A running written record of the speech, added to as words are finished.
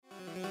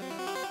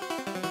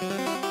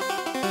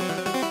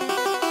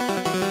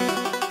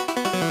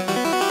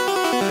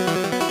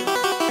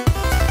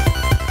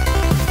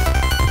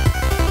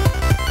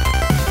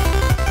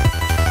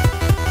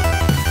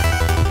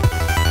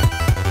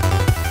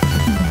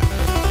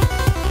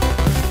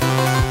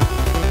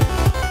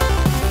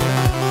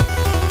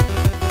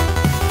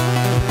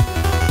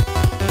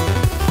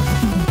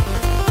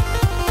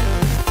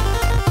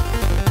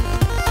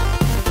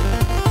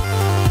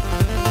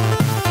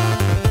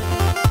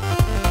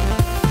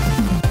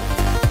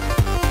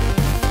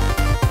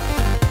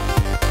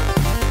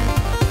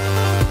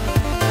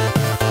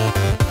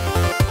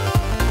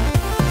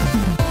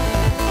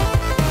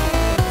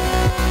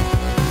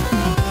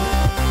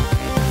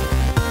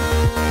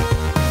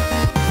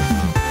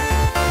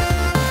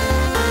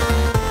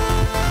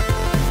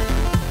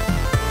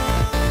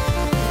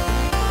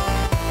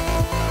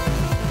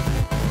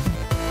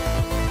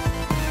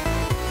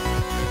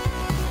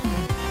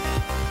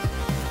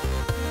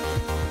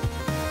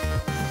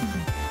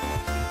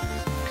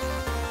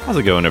How's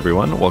it going,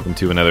 everyone? Welcome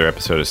to another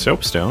episode of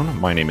Soapstone.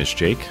 My name is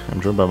Jake.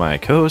 I'm joined by my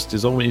co-host,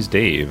 as always,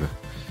 Dave.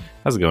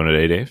 How's it going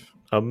today, Dave?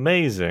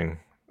 Amazing.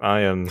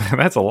 I am.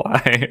 That's a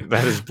lie.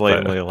 That is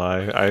blatantly a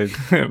lie.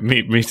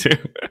 Me too.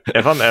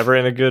 If I'm ever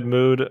in a good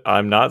mood,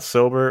 I'm not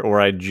sober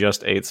or I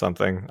just ate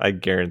something. I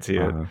guarantee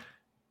it.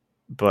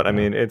 But I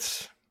mean,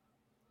 it's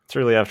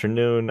early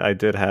afternoon. I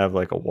did have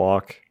like a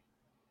walk.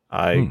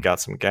 I got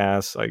some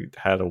gas. I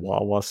had a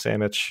Wawa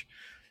sandwich.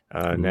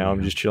 Now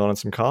I'm just chilling on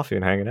some coffee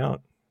and hanging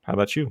out. How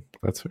about you?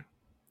 That's it.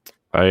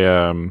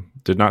 I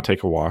did not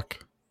take a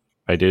walk.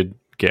 I did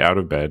get out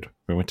of bed.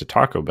 We went to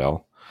Taco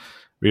Bell.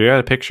 We got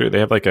a picture. They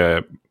have like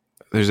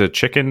there's a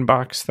chicken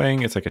box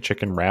thing. It's like a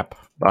chicken wrap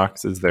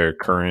box is their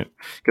current,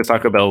 because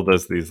Taco Bell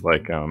does these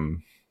like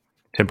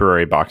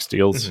temporary box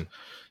deals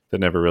that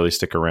never really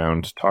stick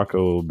around.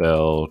 Taco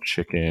Bell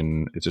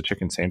chicken, it's a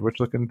chicken sandwich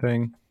looking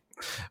thing,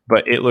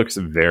 but it looks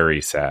very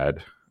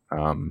sad.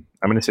 I'm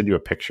going to send you a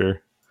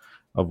picture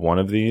of one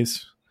of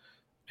these,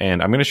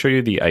 and I'm going to show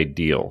you the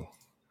ideal.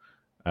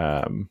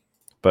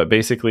 But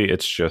basically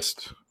it's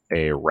just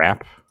a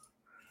wrap,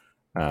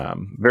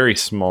 very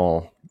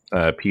small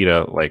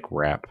pita like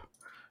wrap.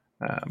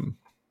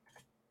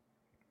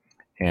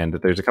 And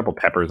there's a couple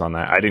peppers on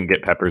that. I didn't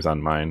get peppers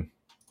on mine.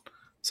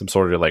 Some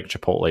sort of like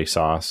chipotle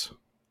sauce.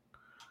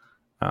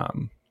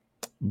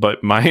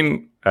 But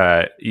mine,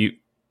 the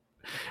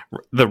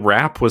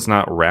wrap was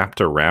not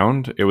wrapped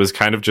around. It was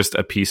kind of just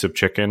a piece of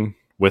chicken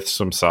with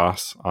some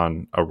sauce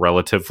on a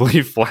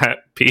relatively flat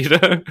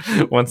pita.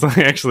 Once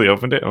I actually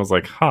opened it, I was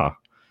like,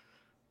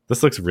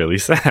 this looks really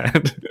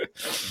sad.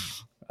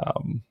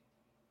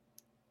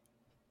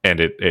 And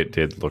it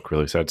did look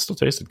really sad. It still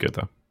tasted good,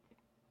 though.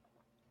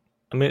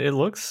 I mean, it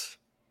looks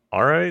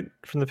all right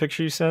from the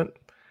picture you sent.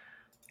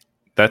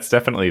 That's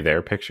definitely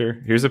their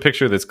picture. Here's a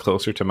picture that's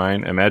closer to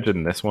mine.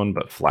 Imagine this one,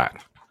 but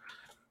flat.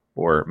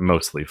 Or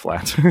mostly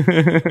flat.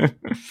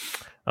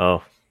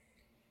 Oh.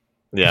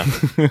 Yeah.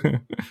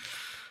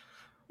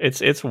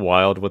 It's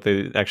wild what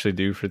they actually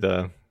do for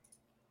the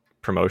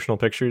promotional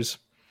pictures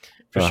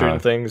for certain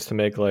things to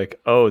make like,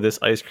 oh, this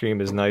ice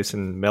cream is nice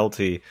and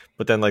melty,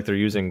 but then like they're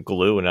using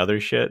glue and other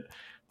shit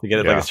to get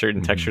it like a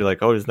certain texture.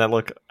 Like, oh, doesn't that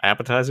look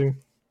appetizing?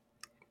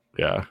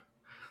 Yeah.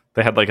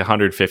 They had like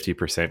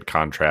 150%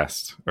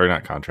 contrast, or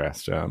not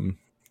contrast,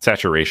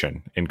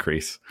 saturation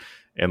increase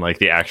in like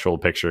the actual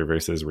picture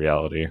versus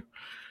reality.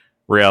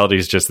 Reality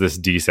is just this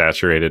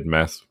desaturated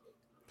mess.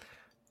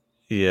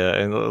 Yeah,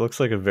 and it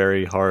looks like a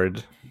very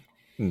hard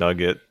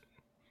nugget.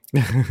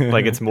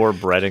 Like it's more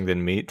breading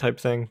than meat type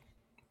thing.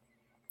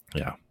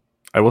 Yeah.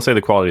 I will say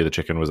the quality of the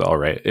chicken was all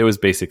right. It was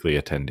basically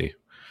a tendy.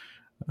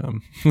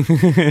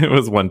 It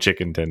was one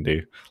chicken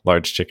tendy,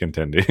 large chicken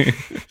tendy.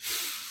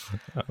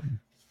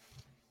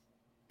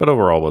 But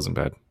overall wasn't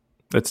bad.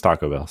 It's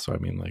Taco Bell, so I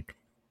mean, like,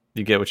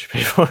 you get what you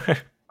pay for.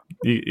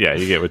 you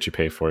get what you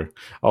pay for.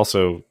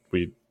 Also,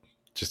 we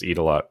just eat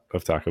a lot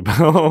of Taco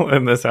Bell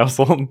in this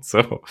household,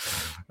 so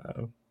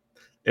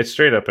it's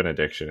straight up an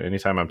addiction.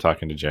 Anytime I'm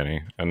talking to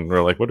Jenny and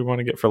we're like, what do we want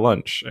to get for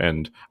lunch?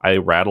 And I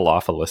rattle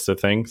off a list of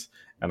things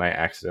and I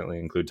accidentally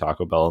include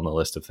Taco Bell in the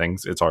list of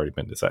things, it's already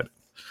been decided.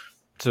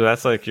 So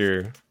that's like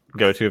your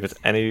go-to. If it's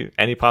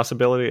any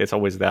possibility, it's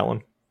always that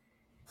one.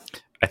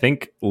 I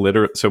think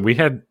so we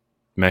had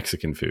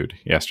Mexican food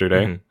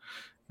yesterday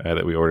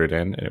that we ordered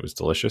in, and it was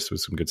delicious. It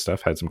was some good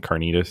stuff. Had some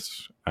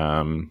carnitas,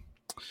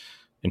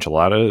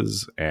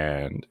 enchiladas,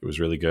 and it was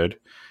really good.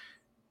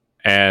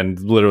 And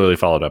literally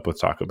followed up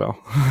with Taco Bell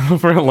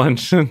for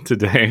lunch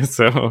today.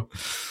 So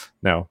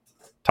no,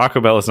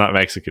 Taco Bell is not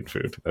Mexican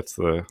food. That's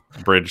the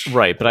bridge.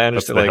 Right, but I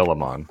understand. That's the like, hill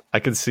I'm on. I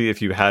could see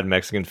if you had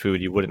Mexican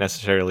food, you wouldn't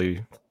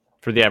necessarily,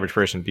 for the average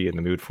person, be in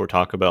the mood for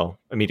Taco Bell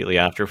immediately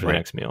after for the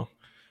next meal.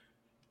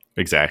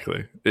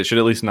 Exactly. It should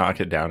at least knock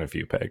it down a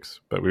few pegs.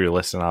 But we were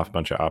listing off a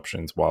bunch of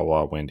options.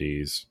 Wawa,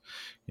 Wendy's,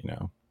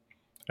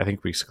 I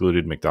think we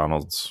excluded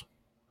McDonald's,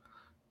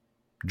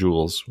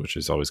 Jules, which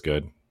is always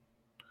good.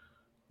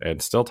 And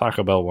still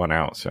Taco Bell won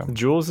out. So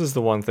Jules is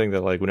the one thing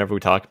that, like, whenever we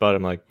talk about it,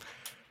 I'm like,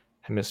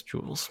 I miss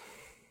Jules.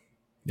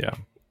 Yeah.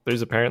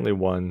 There's apparently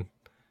one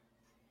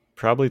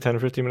probably 10 or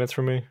 15 minutes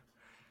from me. I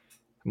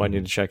might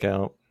need to check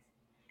out.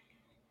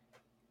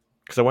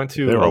 Because I went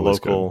to a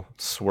local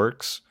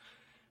Swerks,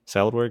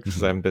 Salad Works,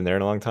 because I haven't been there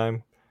in a long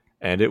time.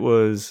 And it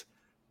was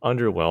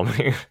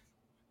underwhelming.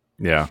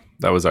 Yeah,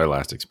 that was our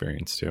last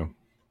experience too.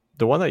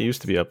 The one that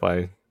used to be up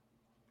by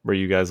where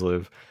you guys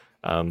live,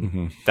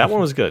 that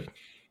one was good.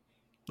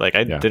 Like,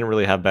 I didn't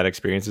really have bad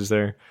experiences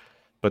there.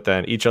 But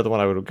then each other one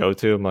I would go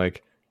to, I'm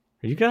like,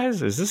 are you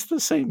guys, is this the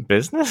same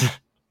business?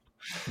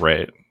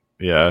 Right.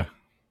 Yeah.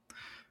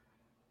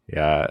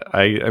 Yeah.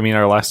 I mean,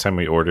 our last time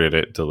we ordered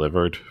it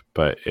delivered,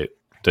 but it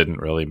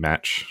didn't really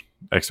match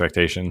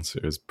expectations.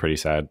 It was pretty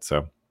sad.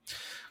 So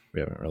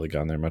we haven't really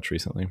gone there much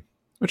recently,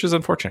 which is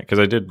unfortunate because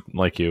I did,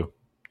 like you,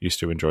 used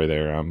to enjoy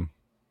their, I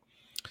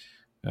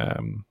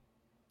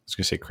was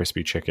going to say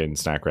crispy chicken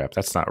snack wrap.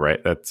 That's not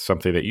right. That's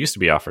something that used to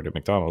be offered at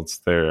McDonald's.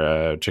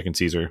 Their chicken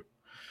Caesar,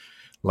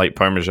 light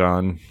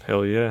Parmesan.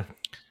 Hell yeah.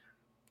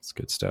 It's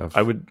good stuff.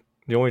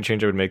 The only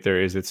change I would make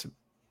there is it's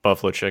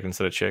buffalo chicken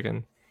instead of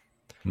chicken.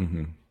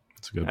 Mm-hmm.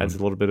 That's a good Adds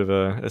a little bit of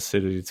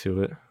acidity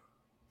to it.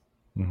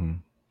 Mm-hmm.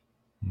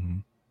 Mm-hmm.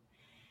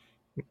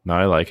 No,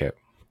 I like it.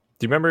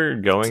 Do you remember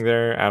going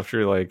there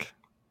after like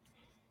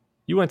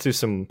you went to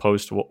some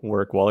post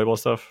work volleyball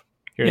stuff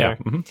here and Yeah. there?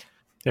 Mm-hmm.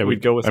 Yeah,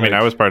 We'd go with. I mean,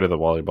 I was part of the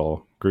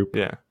volleyball group.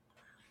 Yeah.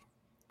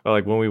 Or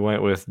like when we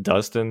went with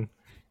Dustin,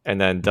 and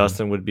then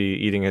Dustin would be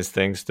eating his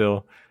thing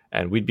still,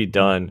 and we'd be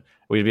done.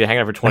 We'd be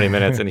hanging out for 20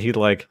 minutes, and he'd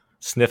like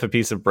sniff a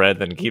piece of bread,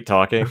 then keep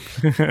talking.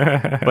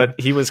 But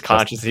he was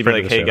conscious. He'd be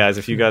like, "Hey guys,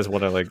 if you guys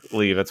want to like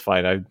leave, that's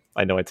fine.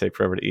 I know I take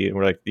forever to eat." And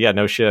we're like, "Yeah,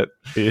 no shit."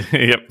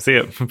 Yep. See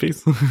ya.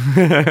 Peace.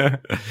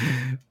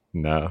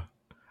 No,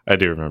 I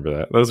do remember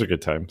that. Those are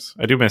good times.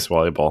 I do miss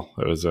volleyball.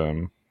 It was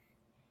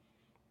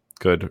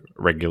good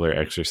regular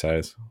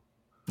exercise.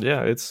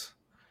 Yeah, it's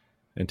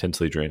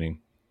intensely draining.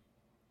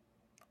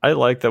 I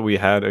like that we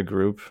had a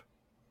group.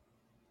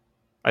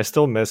 I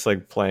still miss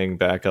like playing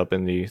back up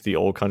in the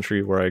old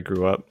country where I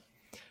grew up.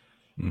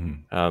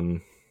 Mm-hmm.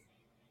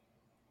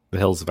 The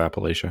hills of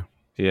Appalachia.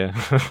 Yeah.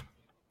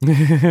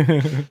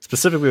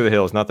 Specifically the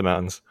hills, not the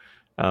mountains.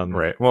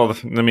 Right. Well,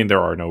 I mean,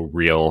 there are no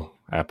real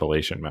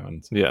Appalachian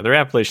mountains. Yeah, they're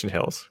Appalachian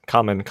hills.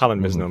 Common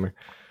misnomer.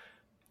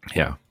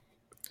 Yeah.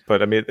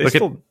 But I mean, they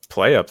still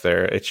play up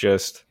there. It's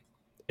just,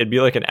 it'd be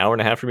like an hour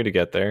and a half for me to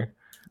get there.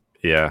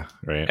 Yeah,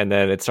 right. And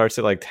then it starts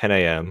at like 10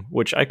 a.m.,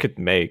 which I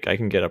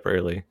can get up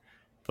early.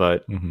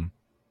 But then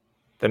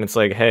it's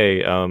like,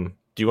 hey, do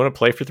you want to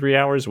play for 3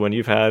 hours when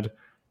you've had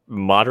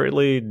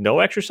moderately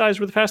no exercise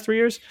for the past 3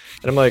 years?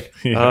 And I'm like,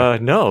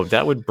 no,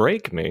 that would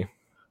break me.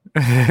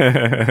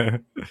 Yeah.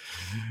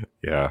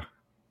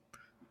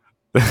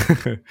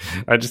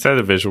 I just had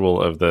a visual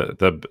of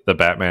the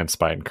Batman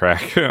spine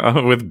crack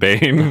with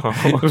Bane.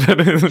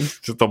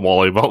 Just a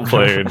volleyball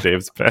player in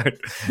Dave's back.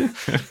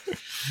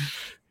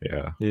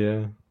 Yeah.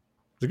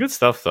 It's good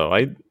stuff though.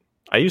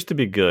 I used to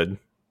be good.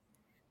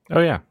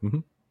 Oh yeah.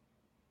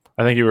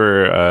 I think you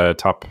were a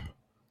top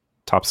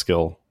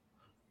skill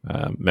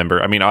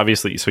member. I mean,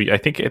 obviously, so I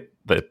think at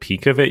the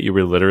peak of it, you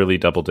were literally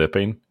double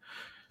dipping.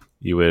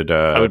 You would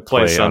I would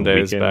play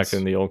Sundays back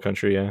in the old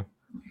country.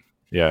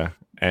 Yeah,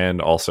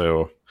 and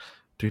also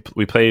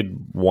we played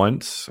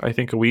once, I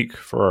think, a week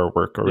for our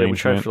work arrangement. Yeah, we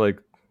tried for like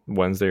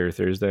Wednesday or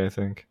Thursday, I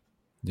think.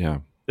 Yeah,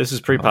 this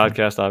is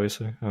pre-podcast,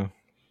 obviously.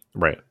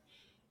 Right.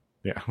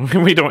 Yeah,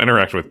 we don't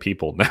interact with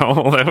people now.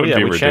 That would be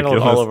ridiculous. We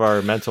channeled all of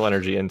our mental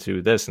energy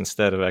into this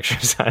instead of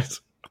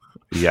exercise.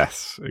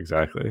 Yes,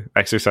 exactly.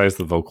 Exercise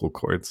the vocal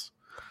cords.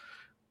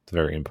 It's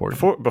very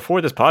important.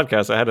 Before this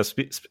podcast, I had a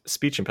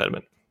speech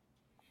impediment.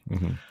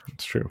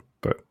 It's true,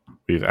 but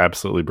we've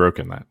absolutely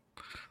broken that.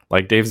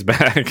 Like Dave's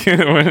back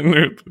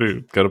when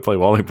we go to play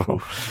volleyball.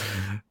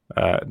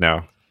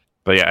 No,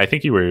 but yeah, I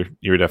think you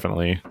were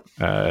definitely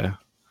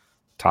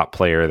top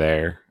player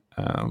there.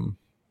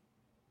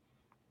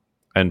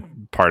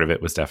 And part of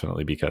it was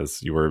definitely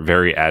because you were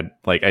very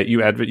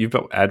you've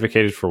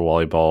advocated for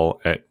volleyball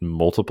at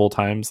multiple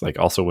times. Like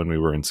also when we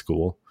were in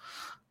school,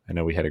 I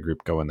know we had a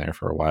group going there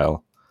for a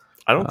while.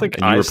 I don't think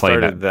I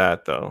started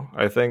that though.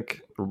 I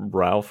think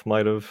Ralph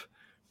might have,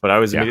 but I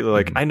was immediately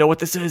like, I know what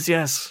this is.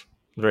 Yes,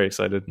 very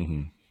excited.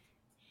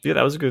 Yeah,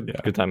 that was a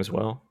good time as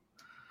well.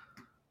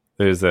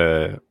 There's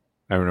I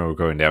don't know, we're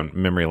going down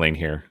memory lane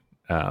here,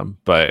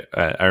 but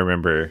I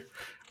remember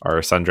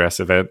our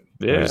sundress event.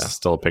 Yeah. There's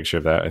still a picture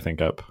of that, I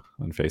think, up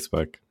on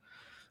Facebook.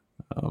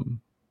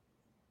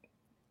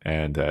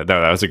 And no,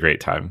 that was a great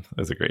time. It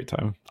was a great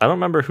time. I don't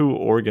remember who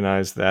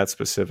organized that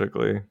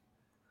specifically.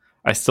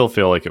 I still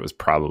feel like it was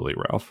probably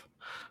Ralph.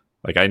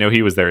 Like, I know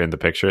he was there in the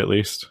picture at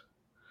least.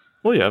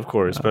 Well, yeah, of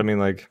course. But I mean,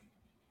 like,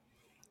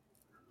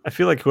 I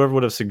feel like whoever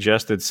would have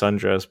suggested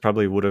sundress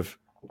probably would have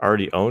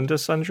already owned a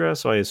sundress.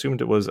 So I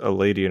assumed it was a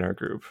lady in our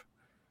group.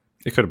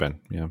 It could have been,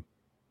 yeah.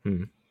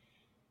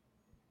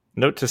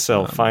 Note to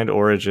self, find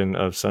origin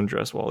of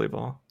sundress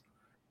volleyball.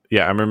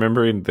 Yeah, I'm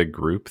remembering the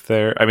group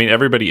there. I mean,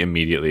 everybody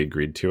immediately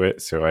agreed to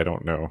it, so I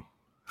don't know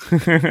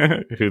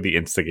who the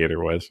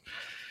instigator was.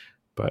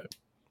 But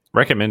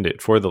recommend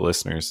it for the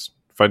listeners.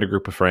 Find a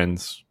group of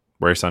friends,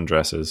 wear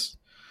sundresses,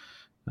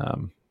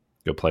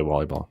 go play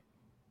volleyball.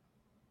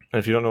 And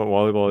if you don't know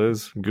what volleyball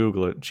is,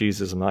 Google it.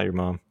 Jesus, I'm not your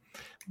mom.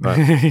 But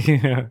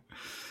yeah.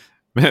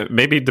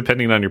 Maybe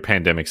depending on your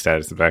pandemic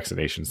status and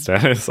vaccination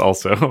status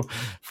also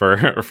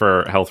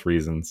for health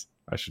reasons.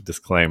 I should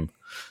disclaim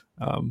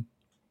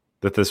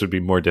that this would be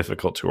more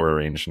difficult to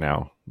arrange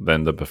now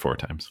than the before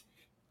times.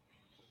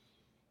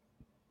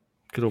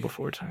 Good old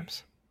before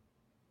times.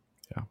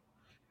 Yeah.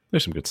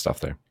 There's some good stuff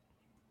there.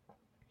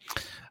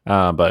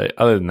 But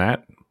other than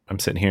that, I'm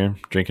sitting here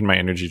drinking my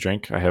energy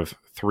drink. I have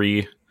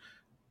 3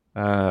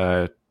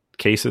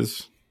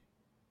 cases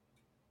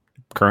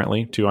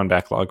currently, 2 on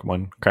backlog,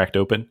 1 cracked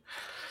open.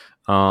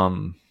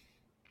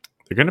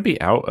 They're going to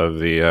be out of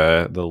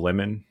the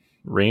lemon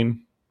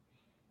rain,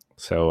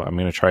 so I'm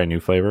going to try a new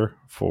flavor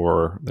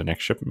for the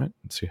next shipment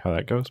and see how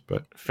that goes.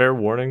 But fair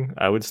warning,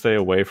 I would stay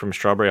away from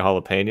strawberry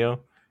jalapeno.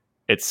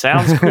 It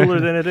sounds cooler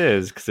than it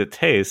is because it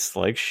tastes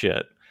like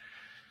shit.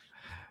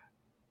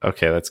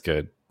 Okay, that's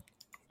good.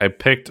 I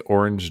picked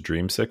orange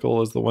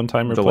dreamsicle as the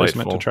one-time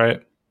replacement to try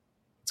it.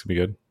 It's gonna be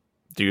good.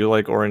 Do you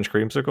like orange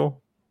creamsicle?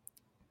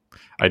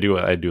 I do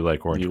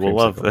like orange. You will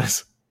love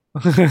this.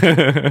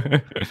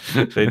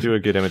 They do a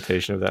good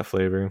imitation of that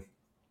flavor.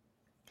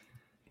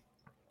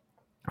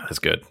 That's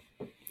good.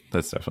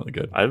 That's definitely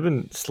good. I've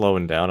been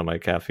slowing down on my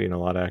caffeine a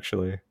lot,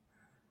 actually.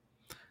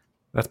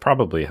 That's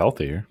probably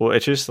healthier. Well,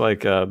 it's just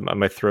like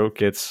my throat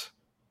gets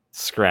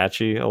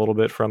scratchy a little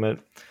bit from it,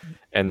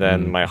 and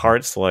then my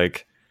heart's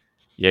like,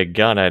 "You're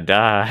gonna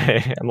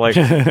die." I'm like,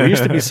 we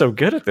used to be so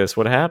good at this.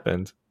 What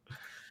happened?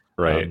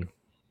 Right.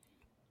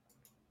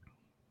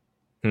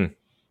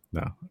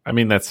 No, I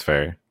mean, that's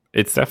fair.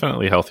 It's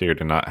definitely healthier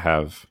to not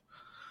have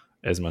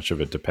as much of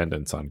a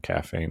dependence on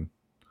caffeine.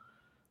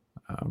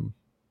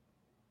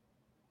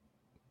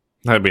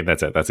 I mean,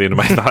 that's it. That's the end of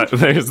my thought.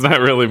 There's not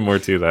really more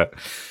to that.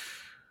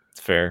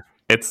 It's fair.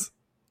 It's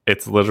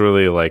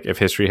literally like if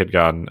history had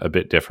gone a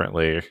bit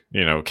differently,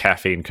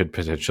 caffeine could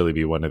potentially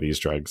be one of these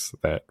drugs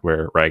that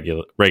we're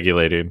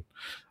regulating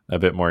a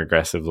bit more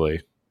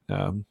aggressively.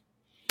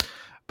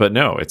 But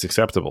no, it's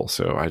acceptable.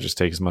 So I just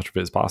take as much of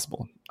it as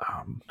possible.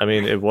 I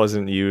mean, it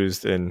wasn't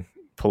used in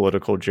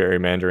political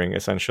gerrymandering,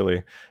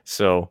 essentially.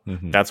 So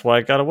that's why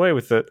I got away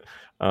with it.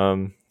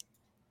 And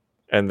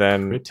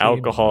then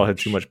alcohol had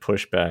too much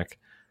pushback.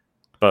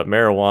 But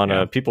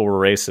marijuana, people were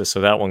racist,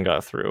 so that one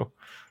got through.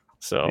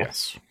 So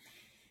yes.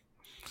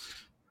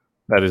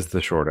 That is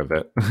the short of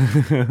it.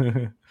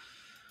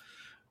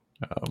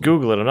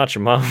 Google it. I'm not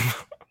your mom.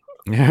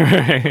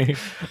 Right.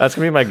 That's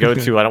going to be my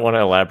go-to. I don't want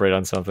to elaborate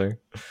on something.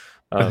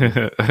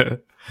 I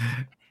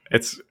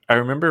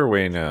remember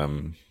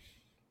when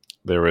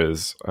there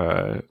was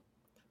I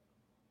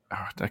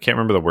can't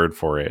remember the word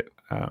for it,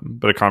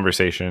 but a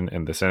conversation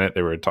in the Senate.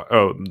 They were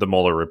the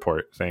Mueller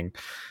report thing,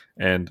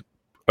 and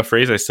a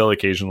phrase I still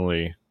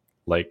occasionally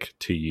like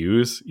to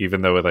use,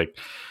 even though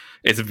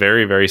it's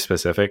very, very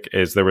specific,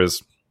 is there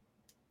was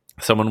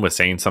someone was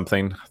saying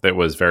something that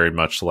was very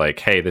much like,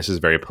 hey, this is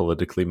very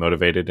politically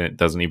motivated, and it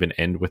doesn't even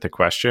end with a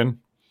question.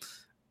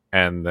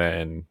 And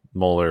then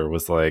Mueller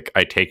was like,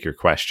 I take your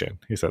question.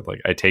 He said,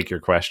 like, I take your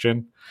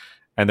question.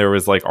 And there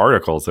was like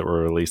articles that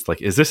were released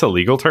like, is this a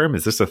legal term?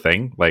 Is this a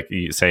thing? Like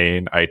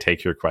saying, I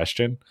take your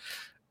question.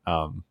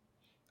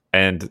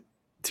 And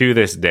to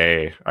this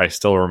day, I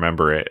still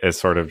remember it as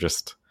sort of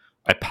just,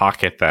 I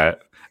pocket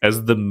that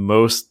as the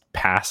most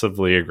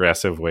passively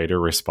aggressive way to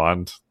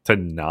respond to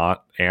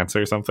not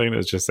answer something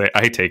is just say,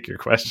 I take your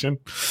question.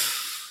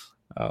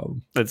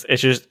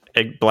 It's just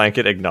a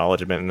blanket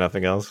acknowledgement and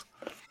nothing else.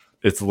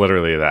 It's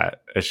literally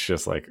that. It's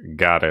just like,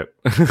 got it.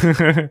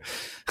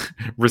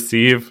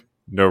 Receive,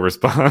 no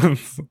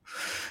response.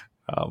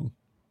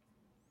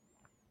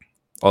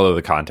 Although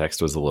the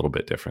context was a little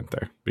bit different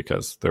there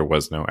because there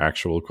was no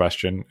actual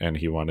question and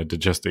he wanted to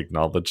just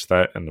acknowledge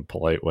that in a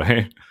polite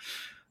way.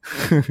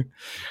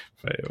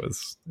 But it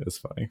was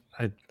funny.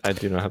 I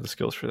do not have the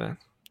skills for that.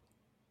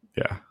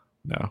 Yeah,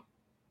 no.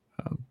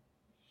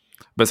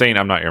 But saying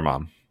I'm not your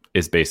mom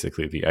is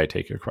basically the I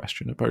take your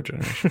question of our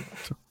generation.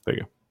 So there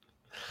you go.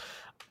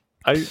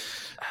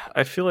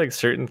 I feel like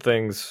certain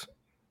things,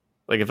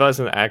 like if I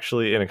was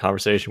actually in a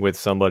conversation with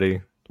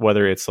somebody,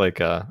 whether it's like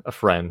a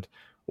friend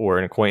or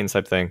an acquaintance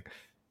type thing,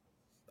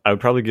 I would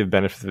probably give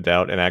benefit of the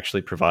doubt and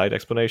actually provide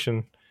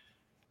explanation.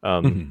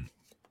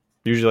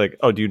 Usually like,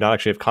 oh, do you not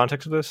actually have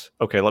context of this?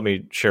 Okay, let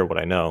me share what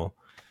I know.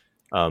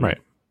 Right.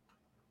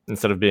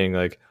 Instead of being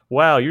like,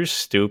 wow, you're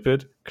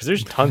stupid. Because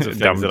there's tons of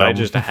things that I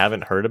just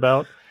haven't heard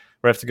about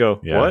where I have to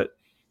go, what?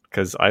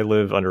 Because I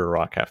live under a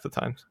rock half the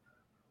time.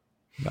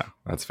 No,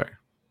 that's fair.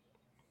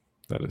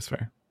 That is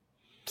fair.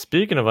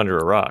 Speaking of under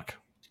a rock,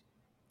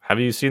 have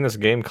you seen this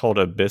game called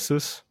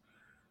Abyssus?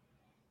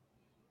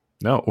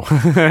 No.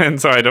 And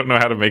so I don't know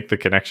how to make the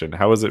connection.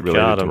 How is it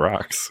related to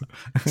rocks?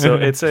 So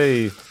it's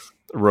a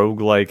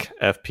roguelike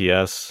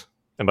FPS.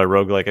 And by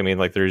roguelike, I mean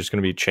like there's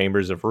going to be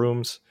chambers of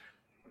rooms.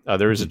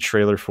 There is a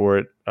trailer for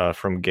it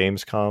from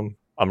Gamescom.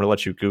 I'm going to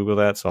let you Google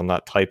that, so I'm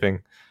not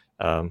typing.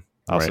 I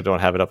also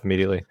don't have it up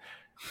immediately.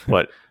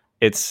 But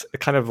it's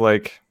kind of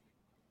like...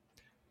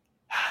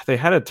 They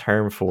had a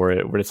term for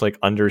it where it's like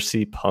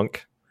undersea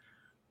punk,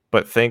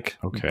 but think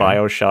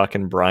BioShock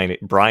and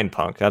brine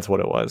punk. That's what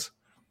it was.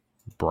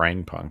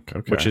 Brine punk,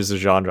 okay. Which is a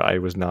genre I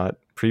was not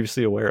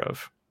previously aware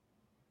of.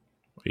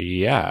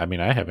 Yeah, I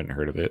mean, I haven't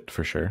heard of it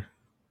for sure.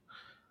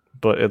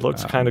 But it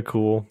looks kind of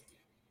cool.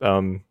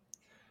 The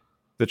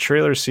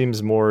trailer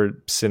seems more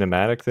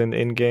cinematic than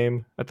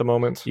in-game at the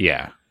moment.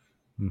 Yeah.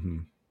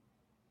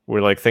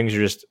 Where like things are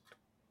just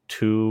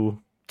too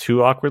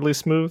awkwardly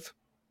smooth.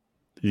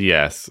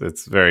 Yes,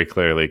 it's very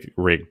clearly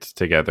rigged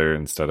together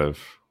instead of,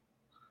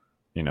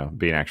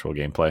 being actual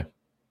gameplay.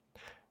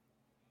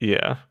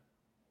 Yeah.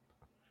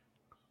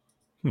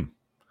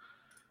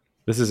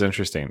 This is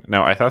interesting.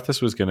 Now, I thought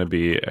this was going to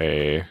be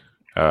a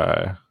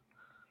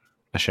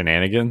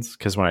shenanigans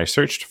because when I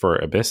searched for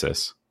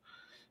Abyssus,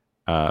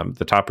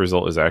 the top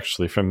result is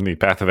actually from the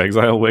Path of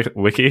Exile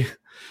wiki.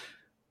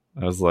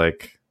 I was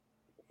like,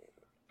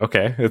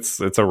 okay, it's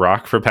a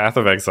rock for Path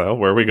of Exile.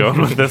 Where are we going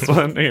with this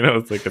one?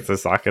 It's like it's a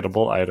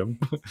socketable item.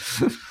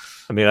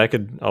 I mean, I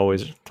could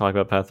always talk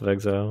about Path of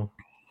Exile.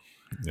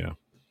 Yeah.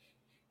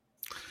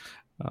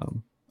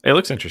 It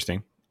looks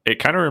interesting. It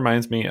kind of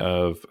reminds me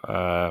of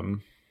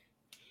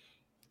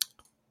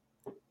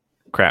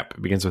crap.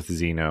 It begins with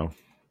Xeno.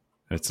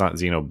 It's not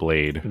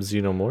Xenoblade.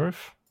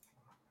 Xenomorph?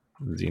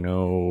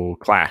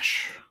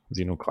 Xenoclash.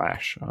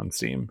 Xenoclash on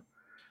Steam.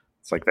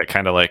 It's like that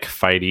kind of like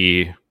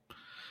fighty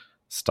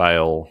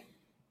style.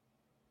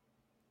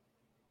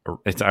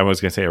 I was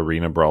gonna say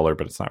arena brawler,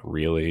 but it's not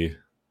really.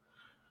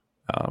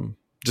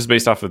 Just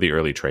based off of the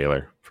early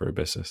trailer for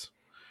Abyssus.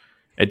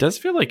 It does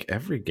feel like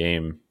every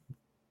game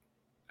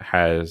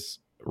has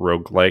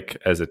roguelike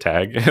as a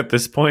tag at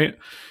this point.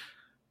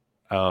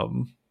 I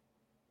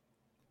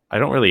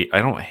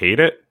don't hate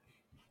it,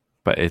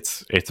 but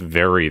it's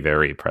very,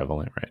 very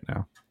prevalent right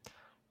now.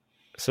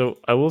 So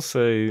I will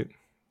say,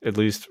 at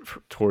least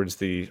towards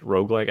the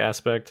roguelike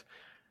aspect,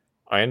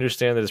 I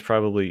understand that it's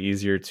probably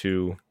easier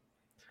to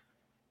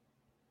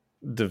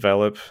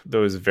develop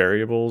those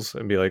variables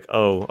and be like,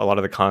 oh, a lot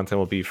of the content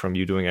will be from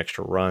you doing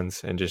extra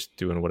runs and just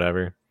doing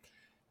whatever,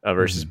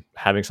 versus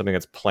having something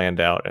that's planned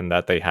out and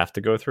that they have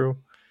to go through.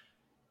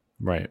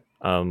 Right.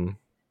 And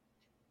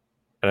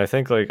I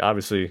think, like,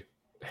 obviously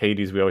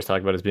Hades we always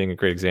talk about as being a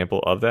great example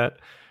of that,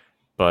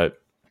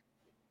 but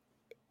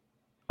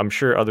I'm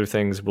sure other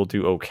things will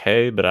do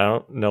okay, but I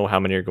don't know how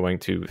many are going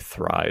to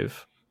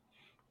thrive.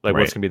 Like,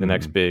 what's going to be the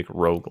next big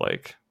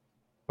roguelike?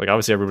 Like,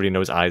 obviously everybody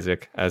knows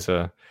Isaac as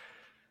an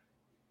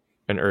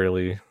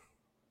early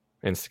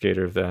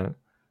instigator of that.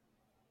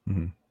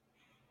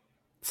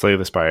 Slay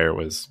the Spire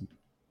was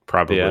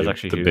probably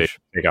actually the huge.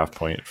 big off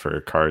point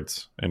for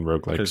cards in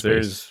roguelike because space.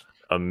 There's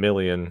a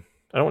million,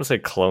 I don't want to say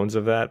clones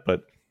of that,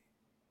 but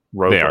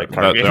roguelike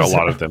card games. A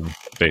lot of them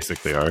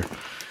basically are.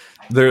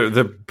 They're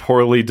the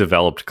poorly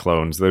developed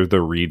clones. They're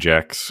the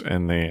rejects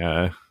and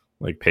the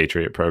like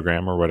Patriot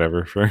program or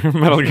whatever for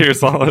Metal Gear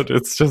Solid.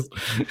 It's just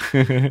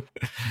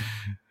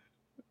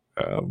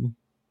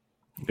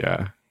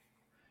yeah.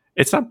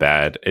 It's not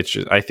bad. It's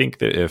just I think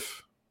that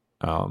if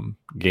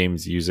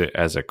games use it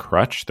as a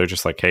crutch, they're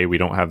just like, hey, we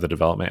don't have the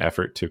development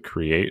effort to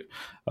create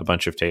a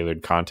bunch of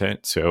tailored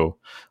content, so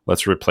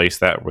let's replace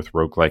that with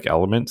roguelike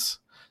elements.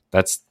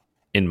 That's,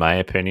 in my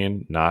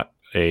opinion, not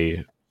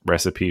a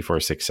recipe for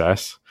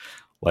success.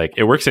 Like,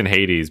 it works in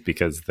Hades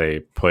because they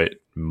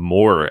put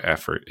more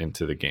effort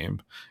into the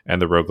game,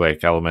 and the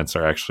roguelike elements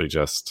are actually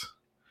just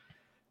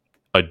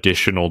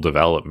additional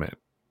development,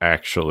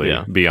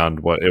 beyond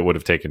what it would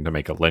have taken to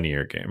make a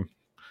linear game.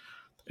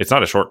 It's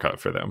not a shortcut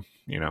for them,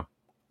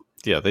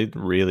 Yeah, they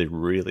really,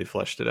 really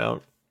fleshed it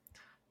out.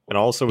 And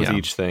also with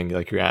each thing,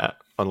 like, you're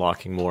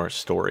unlocking more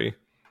story.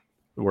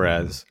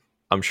 Whereas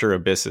I'm sure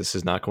Abyssus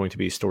is not going to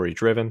be story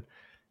driven.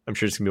 I'm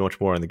sure it's going to be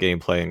much more on the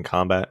gameplay and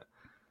combat,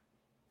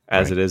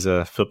 as it is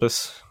a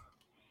Phippus.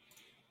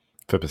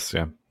 Phippus,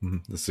 yeah.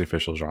 This is the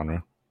official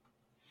genre.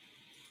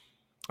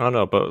 I don't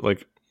know, but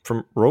like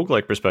from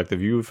roguelike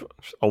perspective, you've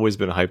always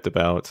been hyped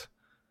about,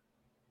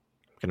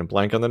 I'm gonna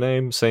blank on the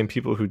name, same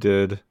people who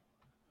did.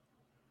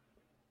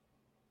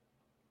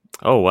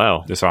 Oh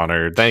wow,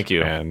 Dishonored. Thank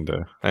you, and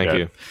thank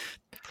you.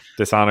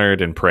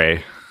 Dishonored and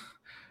Prey.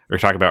 We're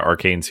talking about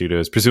Arcane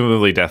Pseudos,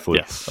 presumably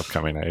Deathloop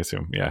upcoming, I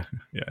assume. Yeah.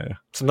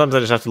 Sometimes I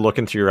just have to look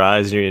into your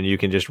eyes and you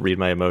can just read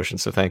my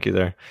emotions. So thank you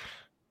there.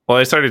 Well,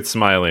 I started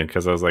smiling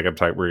because I was like,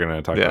 we're going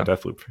to talk about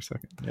Deathloop for a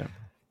second. Yeah.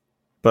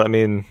 But I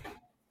mean,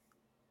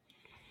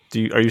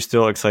 are you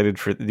still excited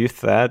for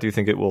that? Do you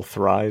think it will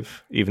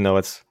thrive, even though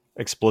it's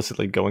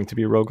explicitly going to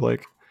be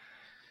roguelike?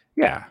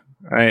 Yeah.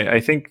 I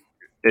think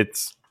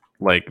it's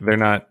like, they're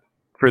not,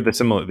 for the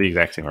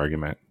exact same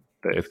argument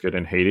that it's good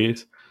in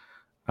Hades.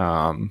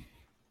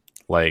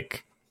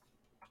 Like,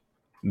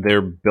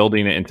 they're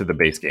building it into the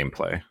base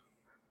gameplay.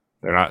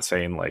 They're not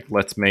saying like,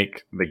 let's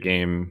make the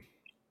game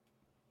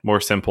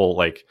more simple.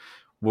 Like,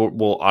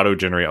 we'll auto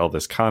generate all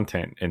this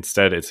content.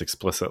 Instead, it's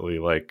explicitly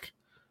like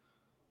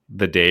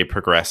the day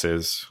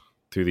progresses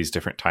through these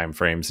different time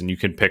frames, and you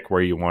can pick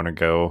where you want to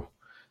go.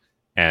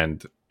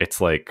 And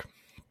it's like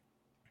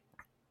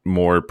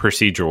more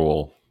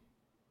procedural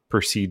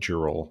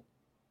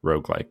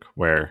roguelike,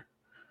 where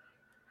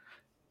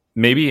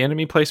maybe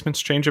enemy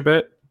placements change a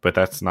bit, but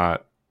that's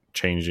not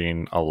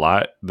changing a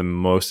lot. The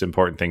most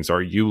important things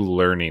are you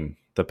learning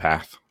the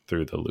path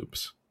through the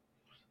loops,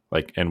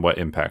 like, and what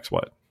impacts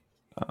what,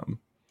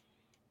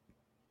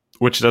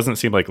 which doesn't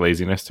seem like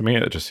laziness to me.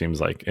 It just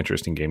seems like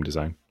interesting game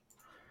design.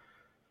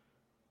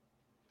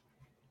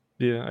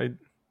 Yeah,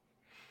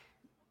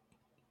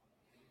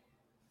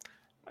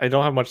 I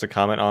don't have much to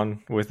comment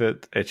on with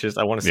it. It's just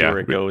I want to see where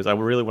it goes. I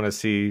really want to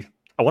see.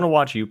 I want to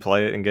watch you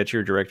play it and get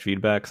your direct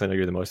feedback because I know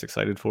you're the most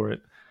excited for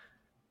it.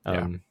 I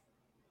don't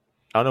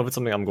know if it's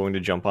something I'm going to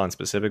jump on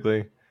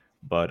specifically,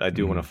 but I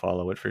do want to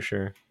follow it for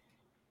sure.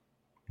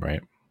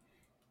 Right.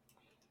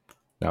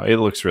 No, it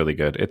looks really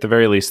good. At the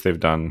very least, they've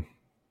done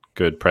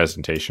good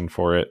presentation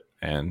for it,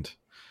 and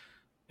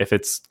if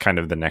it's kind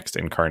of the next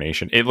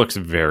incarnation, it looks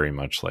very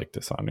much like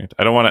Dishonored.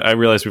 I don't want to. I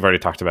realize we've already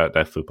talked about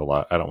Deathloop a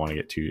lot. I don't want to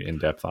get too in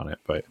depth on it,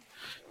 but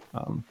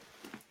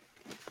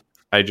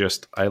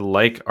I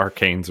like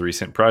Arcane's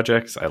recent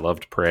projects. I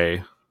loved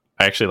Prey.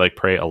 I actually like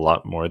Prey a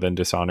lot more than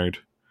Dishonored,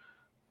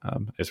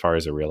 as far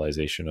as a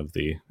realization of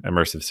the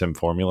immersive sim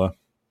formula.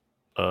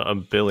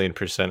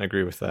 1,000,000,000%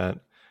 agree with that.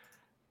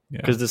 Yeah.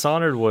 Because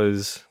Dishonored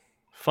was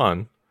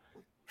fun,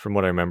 from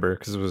what I remember,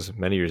 because it was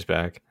many years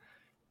back.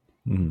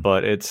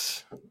 But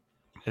it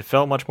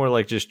felt much more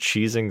like just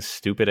cheesing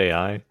stupid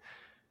AI,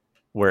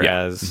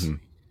 whereas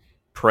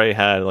Prey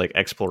had like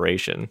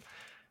exploration,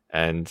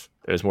 and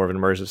it was more of an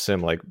immersive sim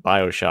like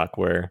BioShock,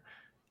 where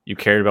you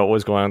cared about what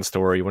was going on in the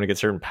story. You want to get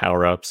certain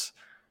power ups.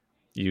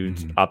 You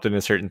opted in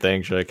certain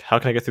things. You're like, how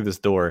can I get through this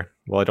door?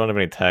 Well, I don't have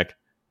any tech.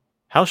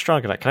 How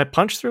strong can I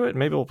punch through it?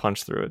 Maybe we'll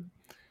punch through it.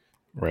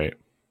 Right.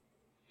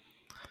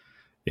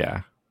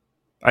 Yeah.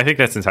 I think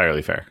that's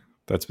entirely fair.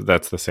 That's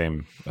the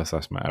same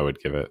assessment I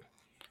would give it.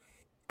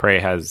 Prey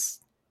has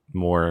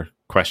more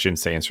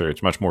questions to answer.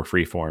 It's much more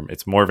freeform.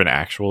 It's more of an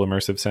actual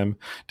immersive sim.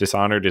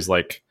 Dishonored is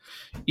like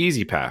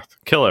easy path,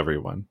 kill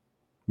everyone.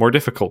 More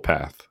difficult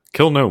path,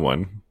 kill no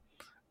one.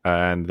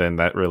 And then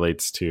that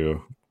relates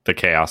to the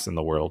chaos in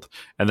the world.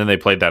 And then they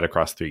played that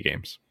across 3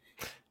 games,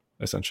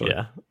 essentially.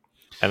 Yeah.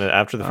 And then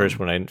after the first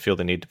one, I didn't feel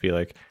the need to be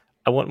like,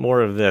 I want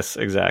more of this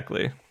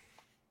exactly.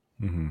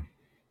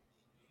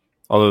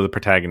 Although the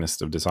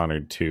protagonist of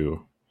Dishonored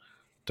 2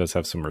 does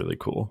have some really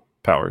cool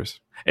powers.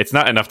 It's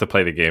not enough to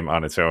play the game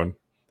on its own.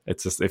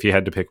 It's just if you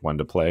had to pick one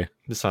to play.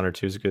 Dishonored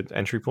 2 is a good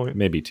entry point.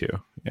 Maybe 2,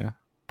 yeah.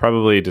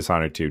 Probably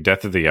Dishonored 2.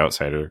 Death of the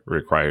Outsider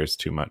requires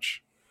too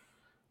much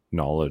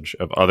knowledge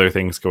of other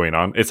things going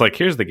on. It's like,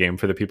 here's the game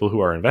for the people who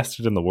are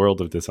invested in the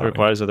world of Dishonored. It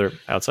requires other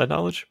outside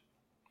knowledge?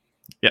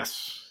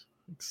 Yes.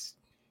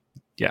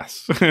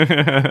 Yes.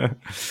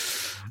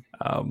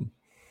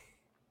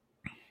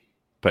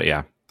 But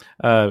yeah.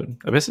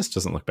 Abyssus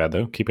doesn't look bad,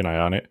 though. Keep an eye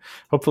on it.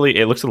 Hopefully,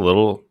 it looks a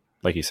little,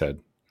 like you said,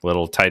 a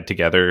little tied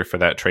together for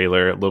that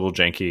trailer, a little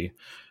janky.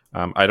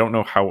 I don't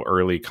know how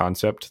early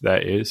concept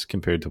that is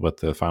compared to what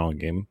the final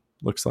game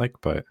looks like,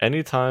 but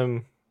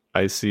anytime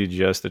I see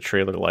just a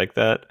trailer like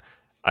that,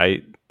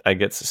 I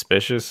get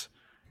suspicious,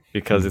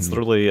 because it's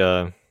literally,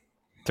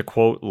 to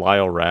quote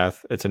Lyle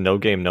Rath, it's a no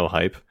game, no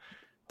hype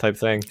type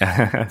thing.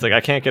 It's like,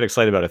 I can't get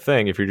excited about a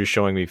thing if you're just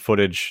showing me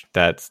footage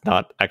that's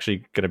not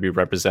actually going to be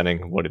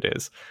representing what it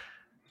is.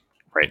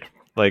 Right.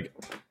 Like,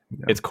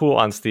 it's cool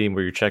on Steam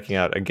where you're checking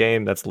out a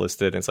game that's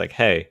listed and it's like,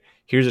 hey,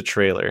 here's a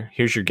trailer,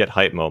 here's your get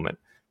hype moment.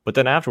 But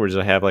then afterwards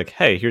I have like,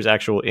 hey, here's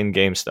actual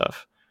in-game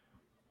stuff.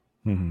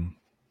 So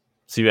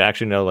you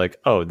actually know, like,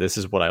 oh, this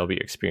is what I'll be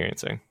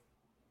experiencing.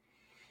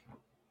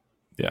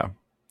 Yeah.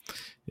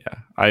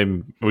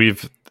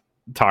 We've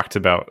talked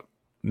about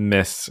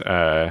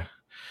misguiding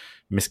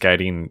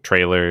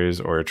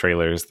trailers, or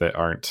trailers that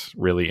aren't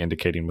really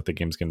indicating what the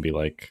game's going to be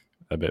like,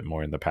 a bit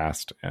more in the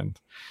past. And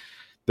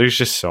there's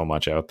just so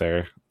much out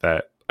there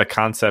that a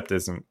concept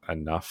isn't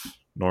enough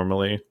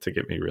normally to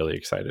get me really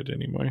excited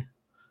anymore.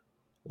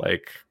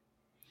 Like,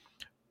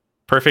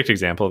 perfect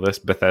example of this,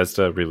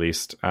 Bethesda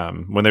released,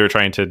 when they were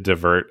trying to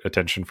divert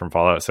attention from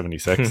Fallout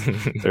 76,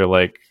 they're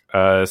like,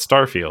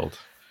 Starfield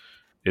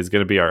is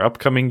going to be our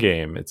upcoming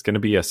game. It's going to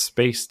be a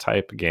space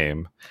type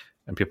game.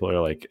 And people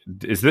are like,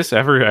 is this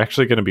ever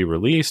actually going to be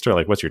released? Or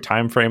like, what's your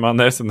time frame on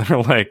this? And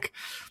they're like,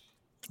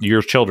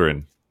 your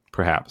children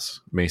perhaps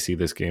may see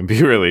this game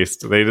be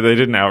released. They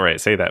didn't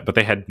outright say that, but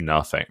they had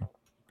nothing,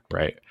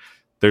 right?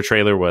 Their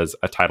trailer was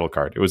a title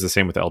card. It was the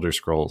same with Elder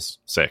Scrolls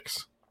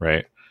 6,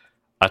 right?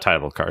 A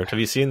title card. Have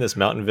you seen this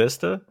Mountain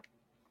Vista?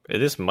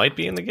 This might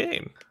be in the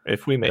game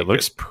if we make it. It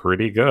looks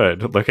pretty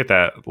good. Look at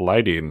that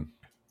lighting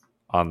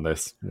on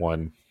this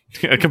one.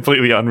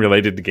 Completely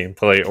unrelated to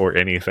gameplay or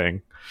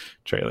anything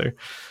trailer.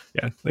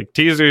 Yeah, like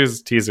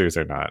teasers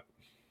are not,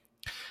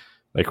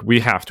 like, we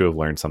have to have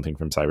learned something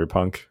from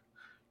Cyberpunk.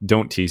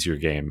 Don't tease your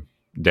game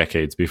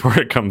decades before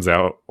it comes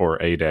out,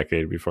 or a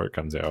decade before it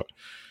comes out.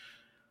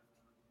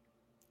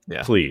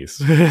 Yeah,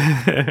 please.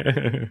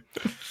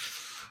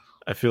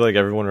 I feel like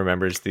everyone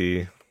remembers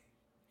the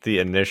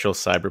initial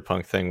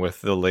Cyberpunk thing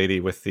with the lady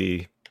with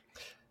the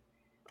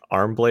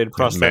arm blade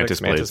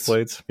prosthetics, mantis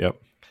blades. Yep.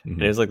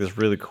 And it's like this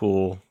really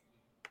cool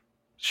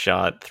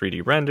shot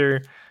 3D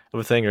render of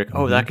a thing. You're like,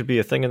 oh, that could be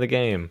a thing in the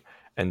game.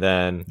 And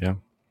then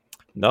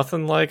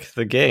nothing like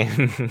the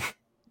game.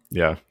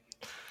 Yeah.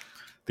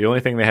 The only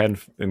thing they had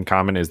in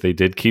common is they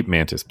did keep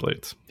mantis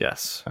blades.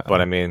 Yes.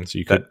 But I mean, so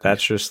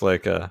that's just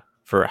like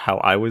for how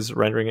I was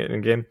rendering it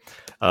in game.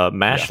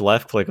 Mash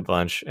left click a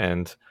bunch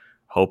and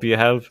hope you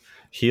have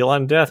heal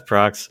on death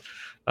procs.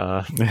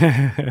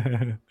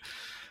 Yeah.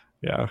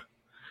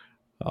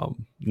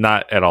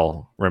 Not at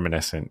all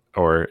reminiscent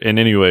or in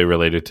any way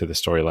related to the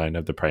storyline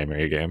of the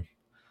primary game.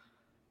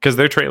 Because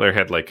their trailer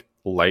had like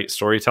light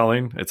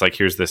storytelling. It's like,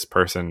 here's this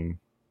person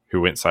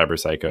who went cyber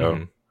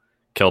psycho,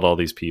 killed all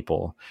these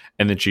people,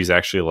 and then she's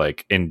actually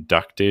like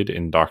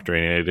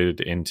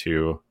indoctrinated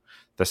into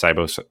the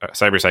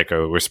Cyber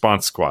Psycho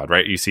response squad,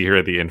 right? You see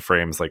her the in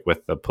frames like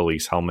with the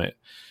police helmet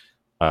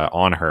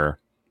on her.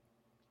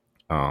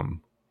 Yeah,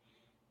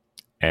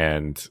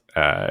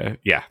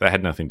 that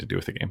had nothing to do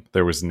with the game.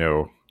 There was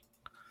no,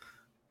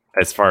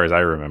 as far as I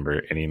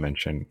remember, any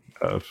mention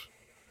of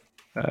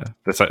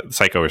the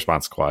Psycho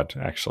Response Squad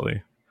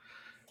actually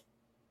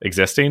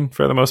existing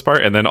for the most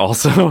part, and then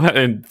also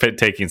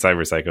taking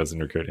cyber psychos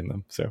and recruiting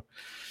them. So,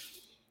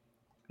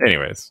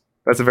 anyways,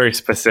 that's a very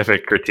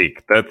specific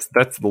critique.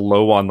 That's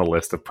low on the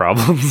list of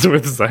problems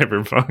with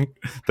Cyberpunk,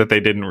 that they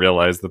didn't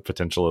realize the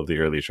potential of the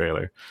early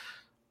trailer.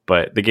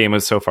 But the game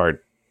was so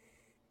far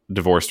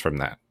divorced from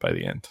that by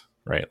the end,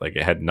 right? Like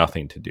it had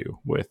nothing to do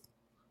with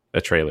a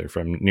trailer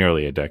from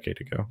nearly a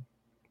decade ago.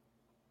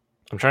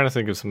 I'm trying to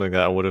think of something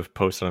that I would have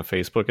posted on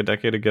Facebook a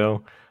decade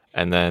ago,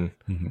 and then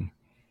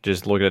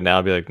just look at it now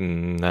and be like,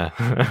 nah.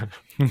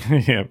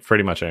 Yeah,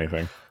 pretty much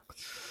anything.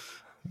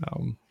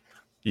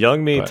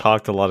 Young me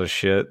talked a lot of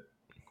shit,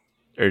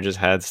 or just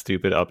had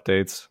stupid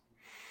updates.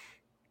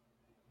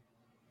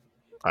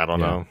 I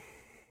don't know.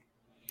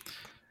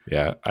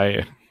 Yeah,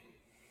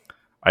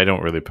 I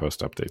don't really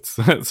post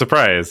updates.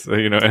 Surprise,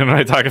 and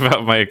I talk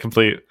about my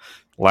complete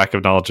lack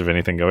of knowledge of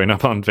anything going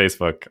up on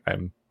Facebook.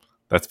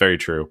 That's very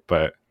true,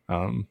 but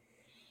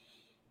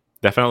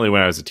definitely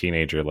when I was a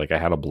teenager, like I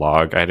had a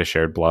blog, I had a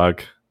shared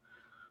blog.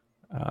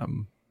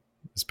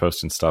 Was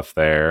posting stuff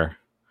there,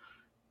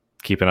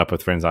 keeping up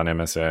with friends on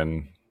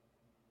MSN.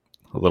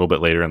 A little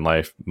bit later in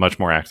life, much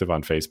more active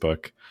on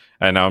Facebook,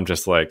 and now I'm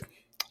just like,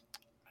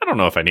 I don't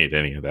know if I need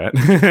any of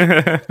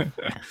that.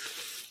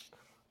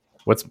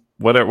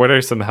 What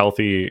are some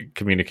healthy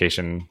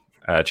communication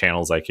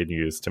channels I could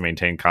use to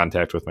maintain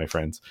contact with my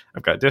friends?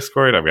 I've got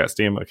Discord, I've got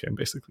Steam. Okay,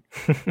 basically.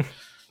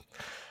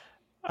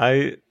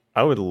 I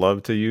would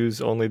love to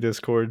use only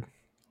Discord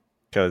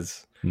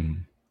because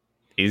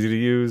easy to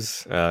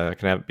use. I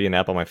can be an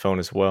app on my phone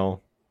as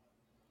well.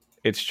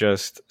 It's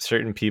just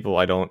certain people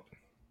I don't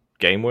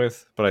game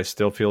with, but I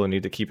still feel a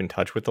need to keep in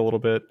touch with a little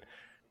bit.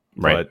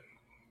 Right. But,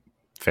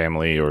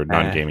 family or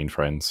non-gaming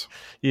friends.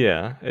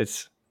 Yeah,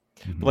 it's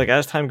like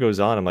as time goes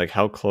on, I'm like,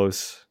 how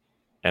close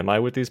am I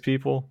with these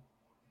people?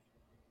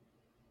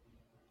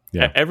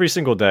 Yeah. Every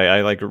single day,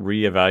 I like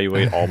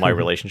reevaluate all my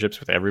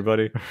relationships with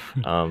everybody.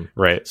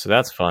 Right. So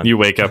that's fun. You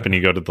wake up and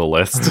you go to the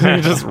list.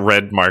 You just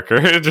red marker,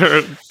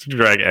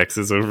 drag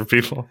X's over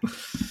people.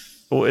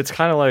 Well, it's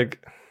kind of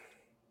like,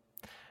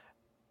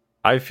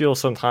 I feel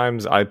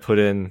sometimes I put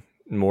in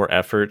more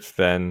effort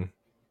than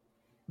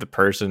the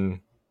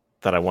person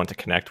that I want to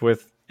connect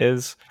with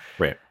is.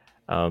 Right.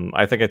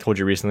 I think I told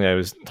you recently I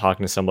was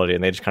talking to somebody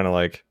and they just kind of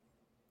like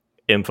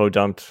info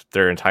dumped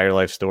their entire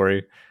life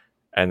story.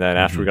 And then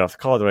after we got off the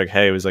call, they're like,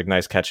 hey, it was like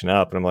nice catching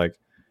up. And I'm like,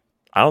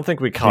 I don't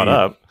think we caught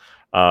up.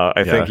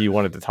 I think you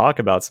wanted to talk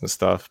about some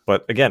stuff.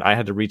 But again, I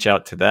had to reach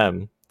out to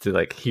them to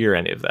like hear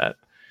any of that.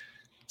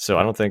 So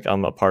I don't think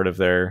I'm a part of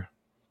their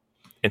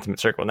intimate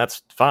circle. And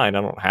that's fine.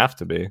 I don't have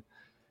to be.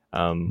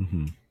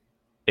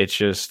 It's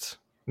just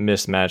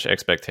mismatched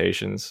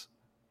expectations.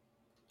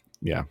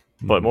 Yeah.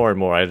 But more and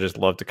more, I just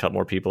love to cut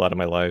more people out of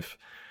my life.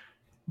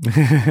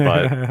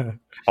 But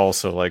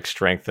also like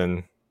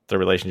strengthen the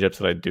relationships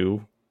that I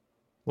do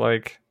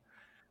like.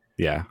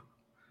 Yeah.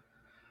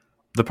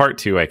 The part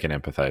 2 I can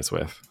empathize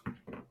with.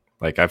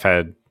 Like I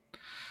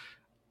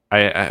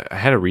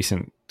had a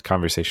recent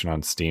conversation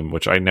on Steam,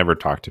 which I never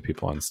talk to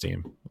people on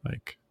Steam.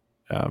 Like,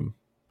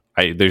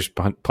 there's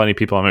plenty of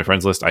people on my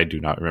friends list. I do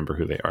not remember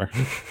who they are.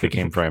 They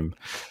came from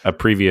a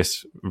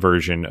previous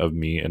version of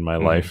me in my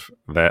life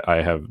that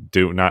I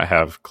do not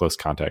have close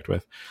contact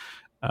with.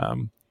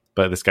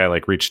 But this guy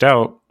like reached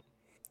out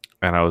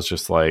and I was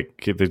just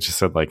like, they just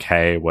said like,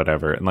 hey,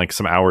 whatever. And like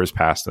some hours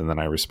passed and then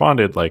I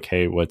responded like,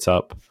 hey, what's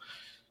up?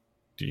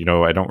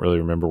 I don't really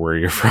remember where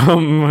you're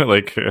from.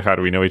 Like, how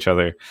do we know each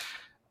other?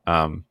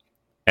 And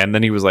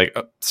then he was like,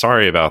 oh,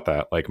 sorry about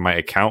that. Like my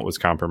account was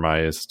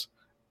compromised.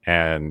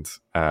 And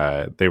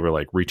they were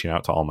like reaching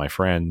out to all my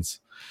friends.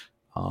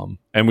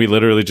 And we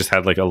literally just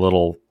had like a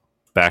little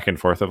back and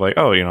forth of like,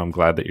 oh, I'm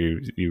glad that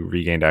you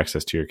regained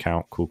access to your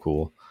account.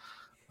 Cool.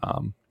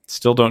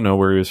 Still don't know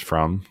where he was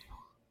from.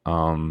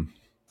 I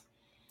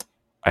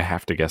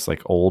have to guess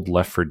like old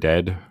Left 4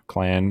 Dead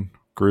clan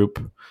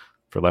group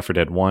for Left 4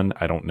 Dead 1.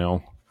 I don't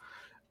know.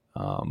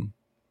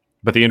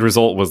 But the end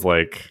result was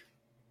like,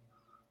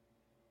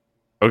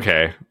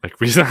 okay, like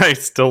I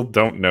still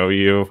don't know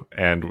you,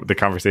 and the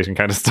conversation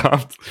kind of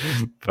stopped.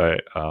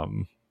 But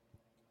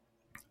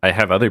I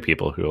have other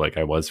people who like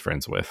I was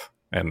friends with,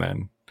 and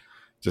then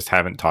just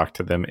haven't talked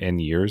to them in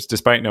years,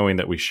 despite knowing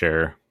that we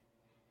share,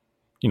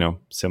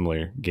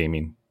 similar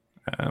gaming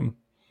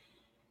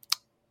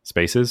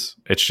spaces.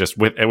 It's just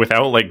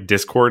without like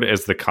Discord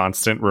as the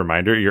constant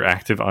reminder you're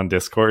active on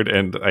Discord,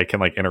 and I can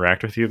like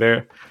interact with you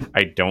there.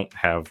 I don't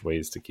have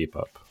ways to keep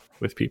up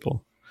with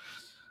people.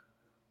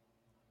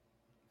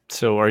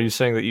 So are you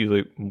saying that you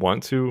like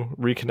want to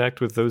reconnect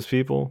with those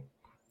people?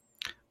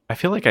 I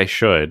feel like I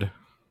should.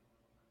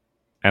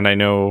 And I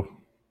know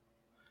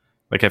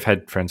like I've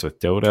had friends with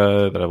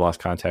Dota that I've lost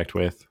contact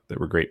with that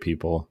were great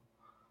people.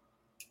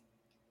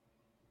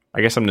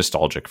 I guess I'm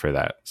nostalgic for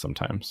that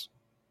sometimes.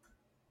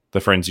 The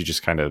friends you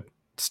just kind of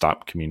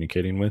stop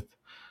communicating with,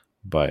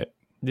 but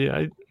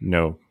yeah,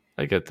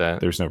 I get that.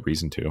 There's no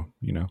reason to,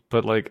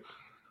 But like,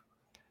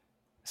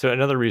 so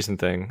another recent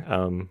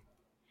thing,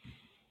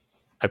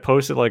 I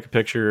posted like a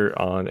picture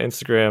on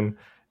Instagram,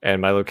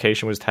 and my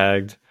location was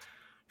tagged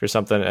for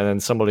something, and then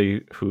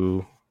somebody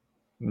who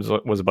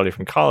was a buddy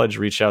from college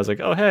reached out. I was like,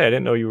 "Oh, hey, I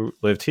didn't know you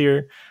lived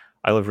here.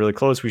 I live really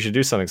close. We should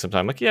do something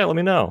sometime." Like, yeah, let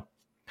me know.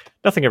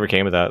 Nothing ever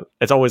came of that.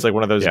 It's always like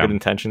one of those good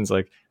intentions.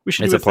 Like, we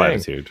should do a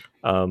platitude.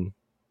 And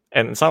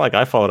it's not like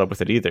I followed up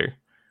with it either.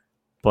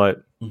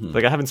 But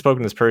like, I haven't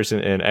spoken to this person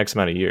in X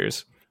amount of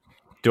years.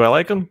 Do I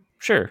like them?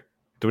 Sure.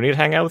 Do we need to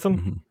hang out with them?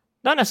 Mm-hmm.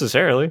 Not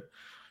necessarily.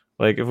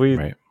 Like, if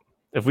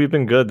we've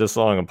been good this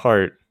long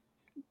apart,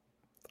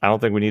 I don't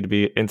think we need to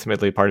be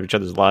intimately a part of each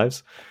other's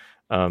lives.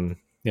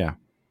 Yeah.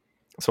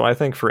 So I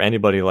think for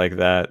anybody like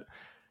that,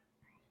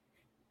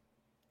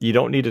 you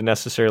don't need to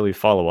necessarily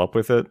follow up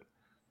with it.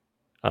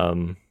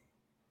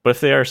 But if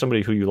they are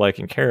somebody who you like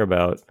and care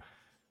about,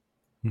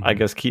 I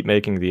guess keep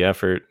making the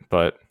effort.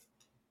 But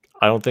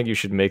I don't think you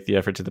should make the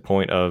effort to the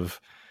point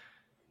of,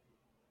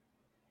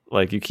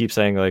 like, you keep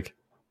saying like,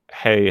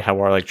 "Hey,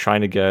 how are," like,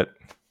 trying to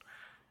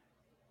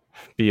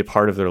be a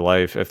part of their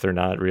life if they're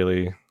not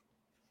really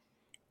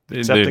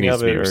accepting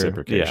of it.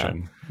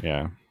 Reciprocation.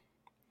 Yeah.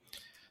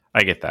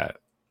 I get that.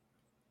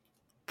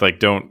 Like,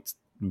 don't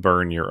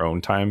burn your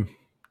own time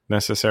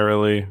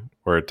necessarily,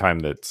 or a time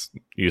that's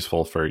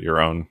useful for your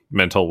own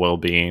mental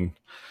well-being,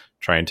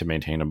 trying to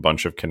maintain a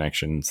bunch of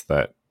connections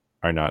that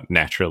are not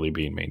naturally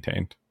being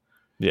maintained.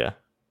 Yeah.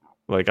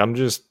 Like, I'm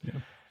just,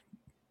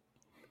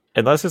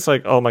 unless it's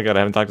like, oh my God, I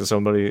haven't talked to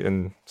somebody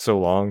in so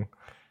long.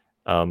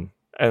 And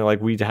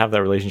like, we have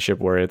that relationship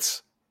where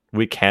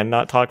we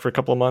cannot talk for a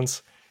couple of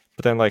months,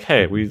 but then like,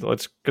 hey,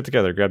 let's get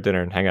together, grab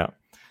dinner and hang out.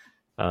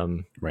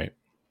 Right.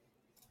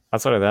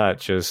 Outside of that,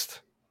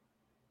 just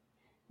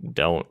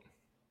don't.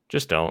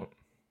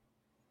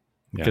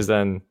 Because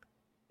then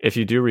if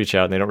you do reach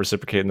out and they don't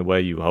reciprocate in the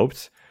way you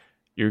hoped,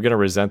 you're going to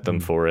resent them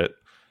for it.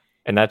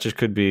 And that just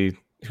could be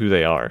who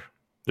they are.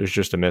 There's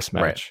just a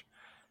mismatch. Right.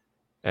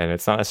 And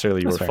it's not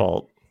necessarily your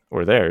fault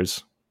or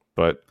theirs,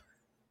 but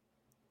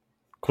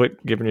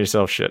quit giving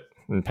yourself shit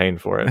and pain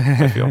for it,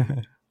 I feel.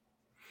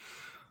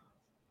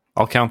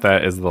 I'll count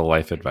that as the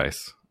life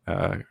advice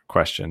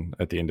question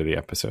at the end of the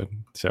episode.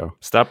 So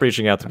stop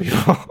reaching out to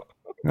people.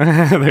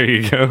 There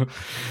you go.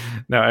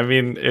 No, I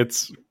mean,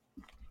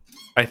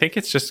 I think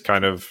it's just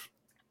kind of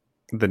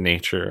the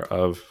nature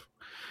of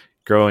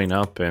growing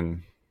up,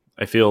 and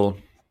I feel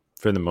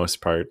for the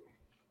most part,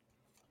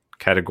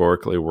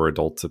 categorically, we're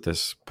adults at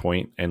this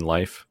point in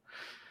life.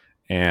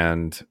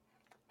 And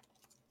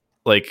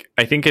like,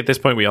 I think at this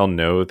point, we all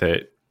know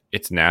that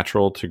it's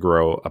natural to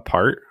grow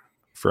apart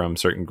from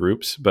certain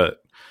groups.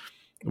 But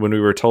when we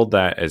were told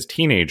that as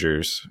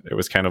teenagers, it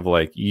was kind of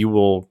like, you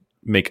will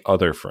make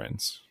other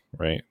friends,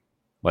 right?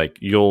 Like,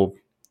 you'll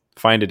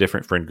find a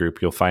different friend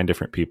group. You'll find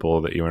different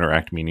people that you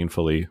interact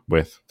meaningfully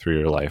with through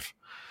your life.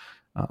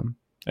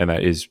 And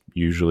that is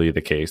usually the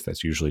case.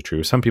 That's usually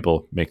true. Some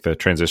people make the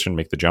transition,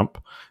 make the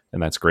jump,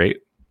 and that's great.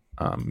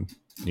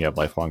 You have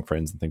lifelong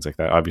friends and things like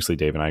that. Obviously,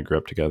 Dave and I grew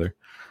up together.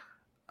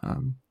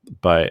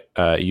 But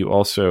you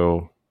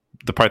also,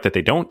 the part that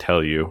they don't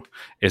tell you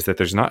is that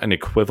there's not an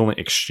equivalent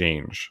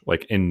exchange,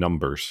 like in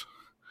numbers,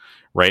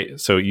 right?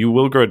 So you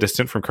will grow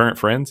distant from current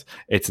friends.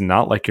 It's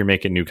not like you're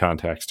making new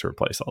contacts to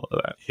replace all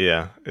of that.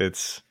 Yeah,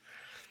 it's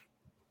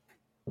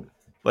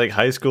like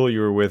high school, you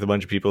were with a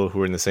bunch of people who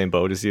were in the same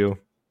boat as you.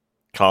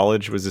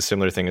 College was a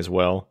similar thing as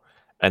well.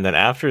 And then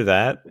after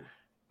that,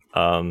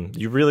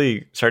 you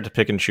really start to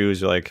pick and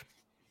choose. You're like,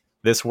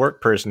 this work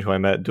person who I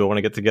met, do I want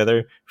to get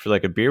together for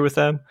like a beer with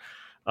them?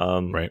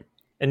 Right.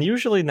 And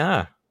usually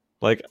not.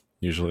 Like,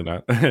 usually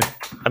not.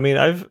 I mean,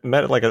 I've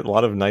met like a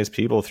lot of nice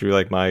people through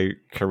like my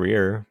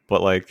career,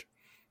 but like,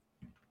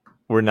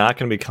 we're not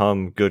going to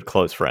become good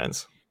close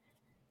friends.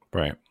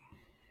 Right.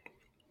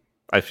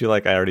 I feel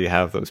like I already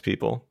have those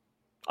people.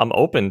 I'm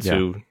open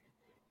to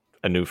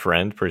a new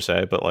friend per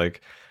se, but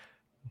like,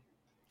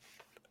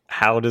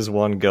 how does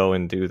one go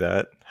and do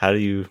that? How do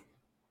you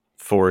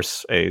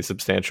force a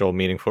substantial,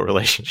 meaningful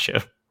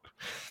relationship?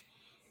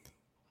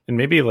 And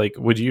maybe like,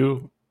 would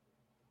you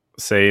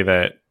say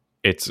that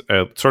it's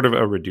a sort of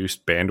a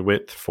reduced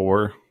bandwidth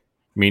for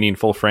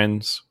meaningful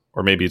friends,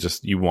 or maybe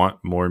just you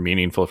want more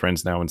meaningful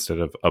friends now instead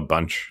of a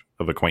bunch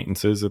of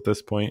acquaintances at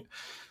this point?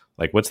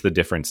 Like, what's the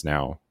difference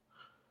now?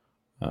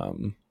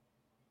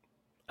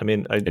 I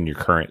mean, in your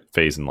current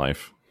phase in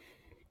life,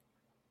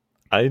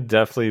 I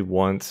definitely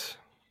want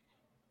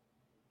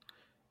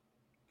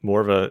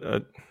more of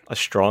a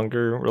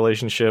stronger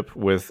relationship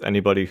with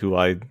anybody who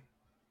I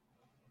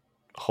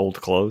hold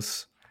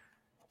close,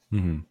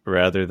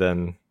 rather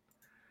than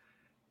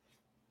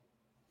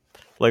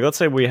like, let's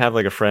say we have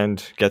like a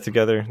friend get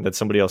together that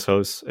somebody else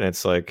hosts, and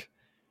it's like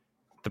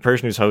the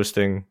person who's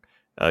hosting,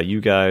 you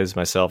guys,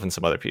 myself, and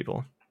some other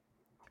people.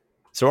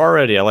 So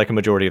already I like a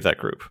majority of that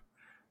group.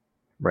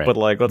 Right. But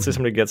like, let's say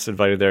somebody gets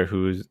invited there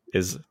who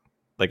is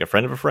like a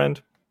friend of a friend.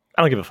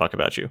 I don't give a fuck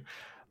about you.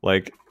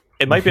 Like,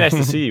 it might be nice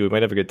to see you. We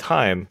might have a good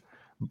time,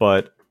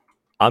 but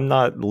I'm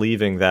not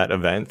leaving that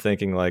event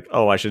thinking like,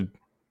 oh, I should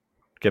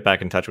get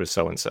back in touch with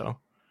so and so.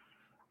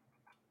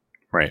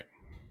 Right.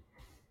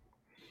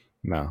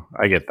 No,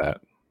 I get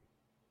that.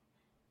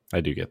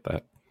 I do get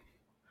that.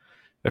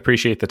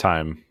 Appreciate the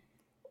time.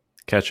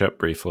 Catch up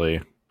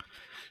briefly.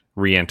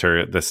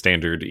 Re-enter the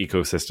standard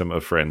ecosystem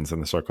of friends in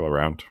the circle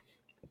around.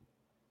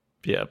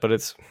 Yeah, but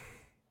it's,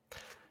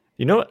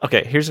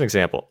 okay, here's an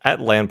example.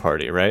 At LAN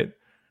party, right?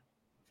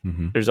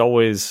 Mm-hmm. There's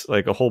always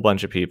like a whole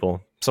bunch of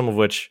people, some of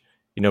which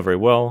you know very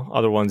well,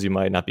 other ones you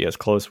might not be as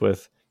close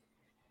with.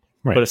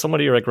 Right. But if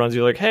somebody like runs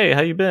you like, hey,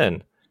 how you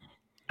been?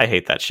 I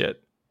hate that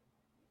shit.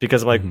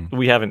 Because like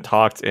we haven't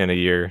talked in a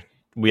year.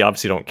 We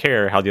obviously don't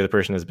care how the other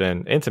person has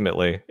been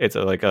intimately. It's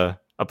like a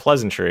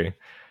pleasantry.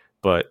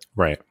 But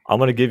right. I'm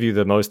going to give you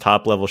the most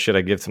top level shit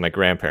I give to my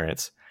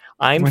grandparents.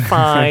 I'm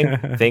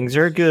fine. Things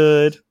are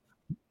good.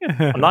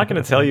 I'm not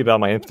going to tell you about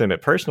my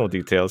intimate personal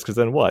details, because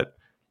then what?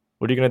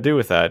 What are you going to do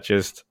with that?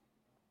 Just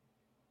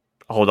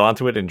hold on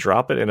to it and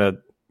drop it in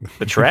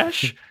the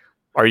trash?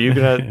 Are you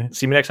going to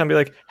see me next time and be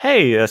like,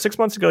 hey, 6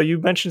 months ago you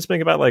mentioned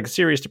something about like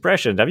serious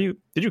depression. Did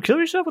you kill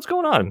yourself? What's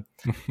going on?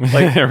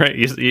 Like, right.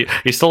 You're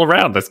still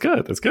around. That's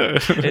good.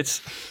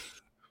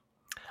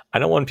 I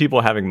don't want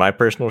people having my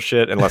personal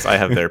shit unless I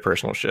have their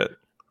personal shit.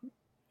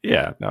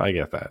 Yeah, no, I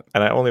get that.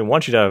 And I only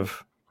want you to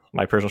have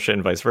my personal shit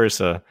and vice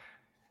versa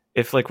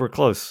if like we're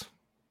close.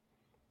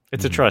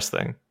 It's a trust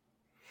thing.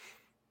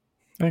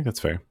 I think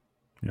that's fair.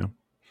 Yeah.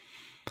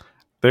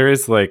 There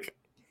is like,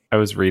 I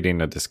was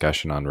reading a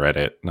discussion on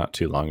Reddit not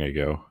too long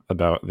ago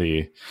about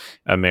the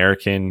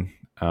American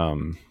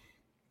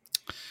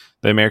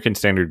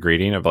standard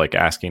greeting of like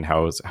asking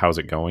how's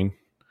it going,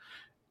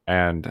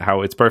 and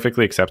how it's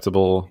perfectly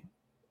acceptable.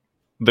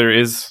 There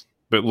is,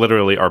 but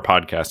literally our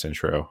podcast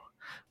intro,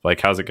 like,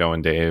 how's it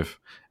going, Dave?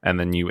 And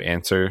then you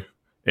answer.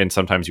 And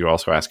sometimes you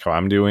also ask how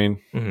I'm doing.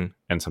 Mm-hmm.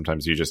 And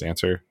sometimes you just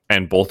answer.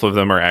 And both of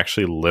them are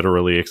actually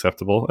literally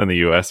acceptable in the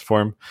US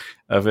form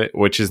of it,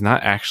 which is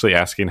not actually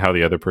asking how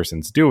the other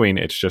person's doing.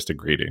 It's just a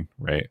greeting,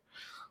 right?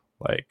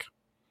 Like,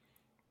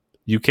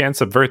 you can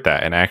subvert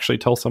that and actually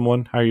tell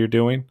someone how you're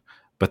doing.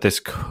 But this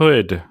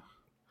could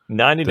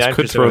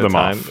 99% throw of the them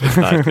time, off. It's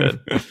not good.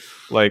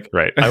 Like,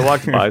 right. I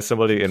walked by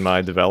somebody in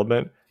my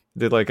development,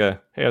 did like a,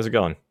 hey, how's it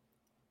going?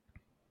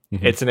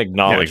 Mm-hmm. It's an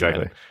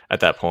acknowledgement at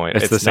that point.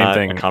 It's the same not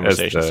thing, a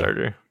conversation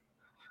starter.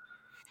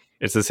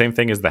 It's the same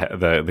thing as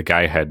the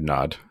guy head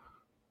nod,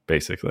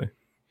 basically.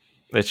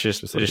 It's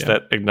just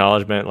that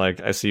acknowledgement,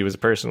 like, I see you as a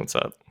person, what's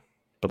up?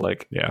 But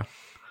like, yeah,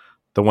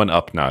 the one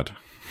up nod.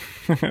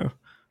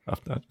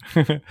 Up nod.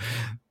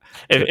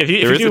 If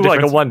you do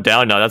like a one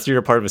down nod, that's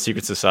you're part of a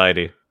secret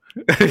society.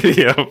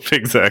 Yep,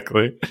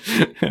 exactly.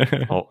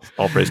 all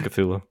praise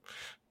Cthulhu.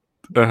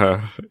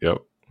 Yep.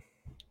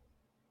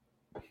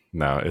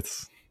 No,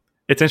 it's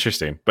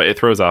interesting, but it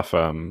throws off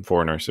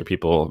foreigners or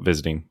people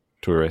visiting,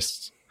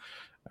 tourists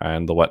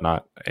and the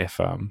whatnot. If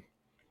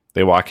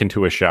they walk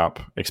into a shop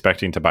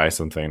expecting to buy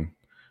something,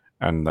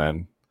 and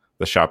then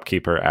the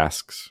shopkeeper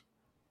asks,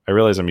 I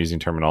realize I'm using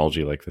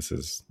terminology like this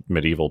is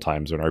medieval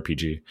times or an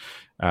RPG,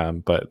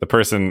 but the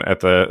person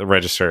at the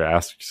register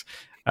asks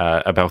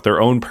about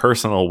their own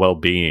personal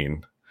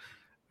well-being.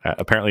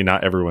 Apparently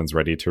not everyone's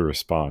ready to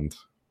respond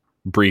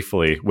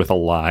briefly with a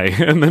lie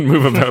and then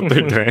move about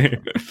their day.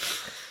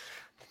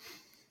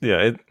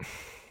 Yeah,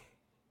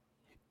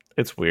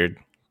 it's weird.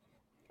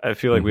 I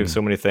feel like we have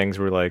so many things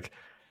where like,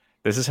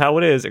 this is how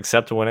it is,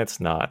 except when it's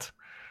not.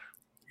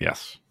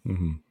 Yes.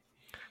 Mm-hmm.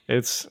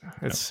 It's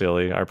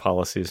silly, our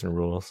policies and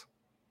rules.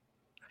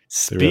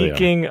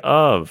 Speaking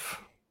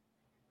of,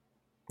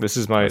 this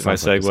is my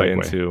segue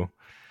into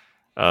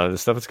the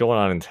stuff that's going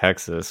on in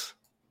Texas.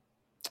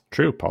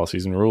 True,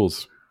 policies and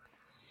rules.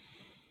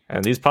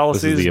 And these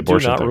policies do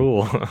not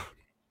rule.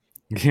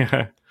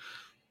 Yeah.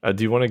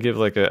 Do you want to give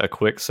like a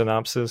quick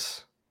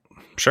synopsis?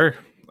 Sure.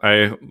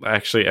 I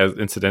actually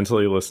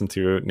incidentally listened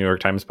to a New York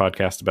Times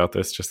podcast about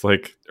this just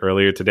like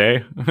earlier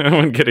today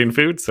when getting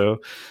food. So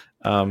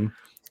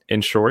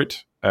in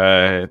short,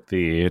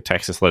 the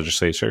Texas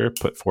legislature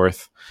put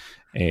forth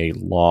a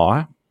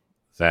law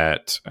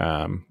that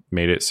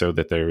made it so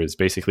that there is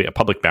basically a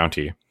public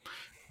bounty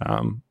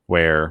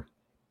where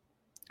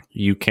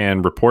you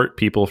can report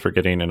people for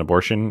getting an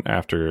abortion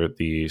after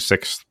the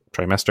 6th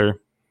trimester,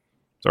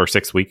 or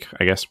 6th week,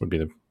 I guess would be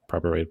the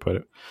proper way to put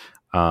it.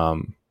 /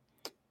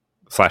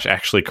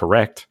 actually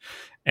correct.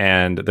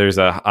 And there's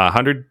a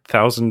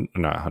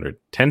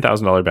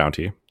 $10,000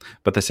 bounty,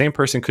 but the same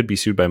person could be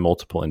sued by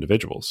multiple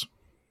individuals.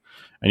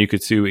 And you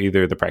could sue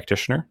either the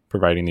practitioner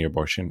providing the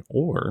abortion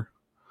or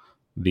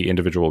the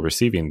individual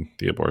receiving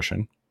the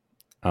abortion.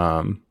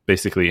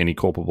 Basically any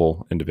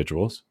culpable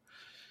individuals.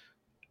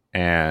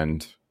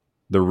 And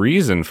the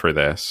reason for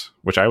this,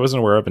 which I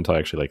wasn't aware of until I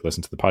actually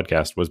listened to the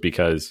podcast, was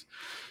because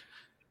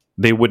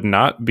they would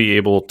not be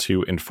able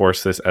to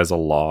enforce this as a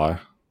law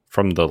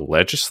from the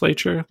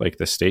legislature, like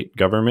the state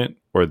government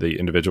or the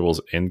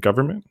individuals in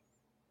government,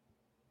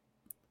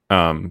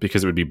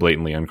 because it would be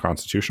blatantly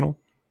unconstitutional.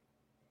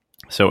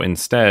 So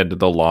instead,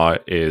 the law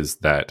is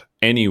that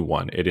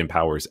it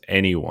empowers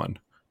anyone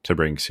to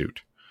bring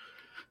suit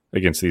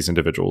against these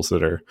individuals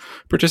that are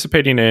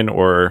participating in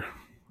or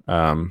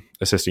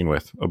assisting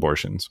with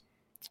abortions.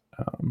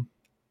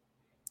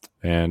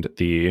 And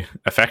the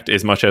effect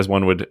is much as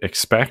one would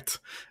expect.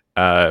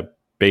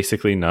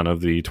 Basically, none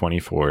of the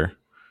 24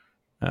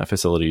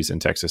 facilities in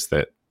Texas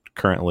that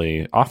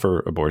currently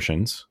offer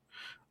abortions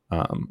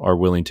are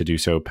willing to do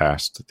so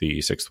past the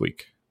 6th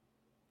week,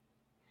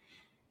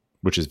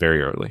 which is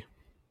very early.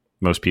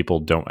 Most people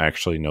don't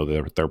actually know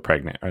that they're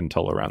pregnant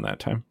until around that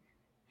time.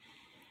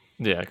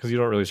 Yeah, because you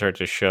don't really start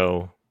to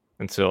show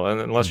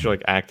unless you're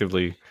like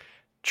actively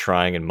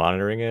trying and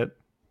monitoring it.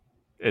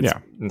 It's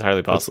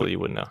entirely possible you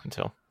wouldn't know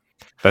until.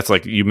 That's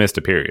like you missed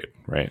a period,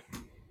 right?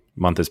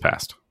 Month has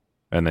passed,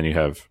 and then you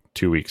have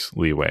 2 weeks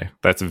leeway.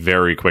 That's a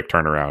very quick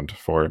turnaround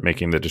for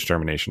making the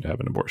determination to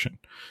have an abortion,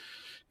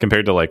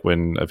 compared to like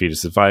when a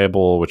fetus is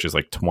viable, which is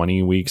like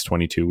 20 weeks,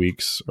 22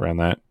 weeks, around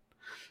that.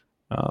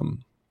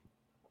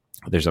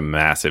 There's a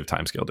massive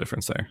timescale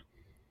difference there.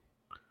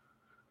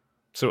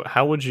 So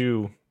how would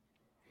you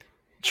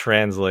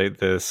translate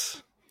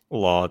this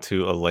law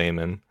to a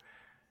layman?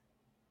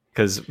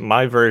 Because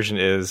my version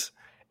is,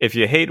 if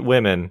you hate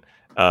women,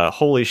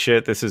 holy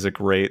shit, this is a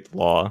great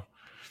law.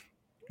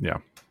 Yeah.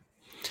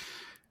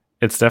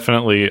 It's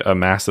definitely a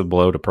massive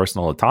blow to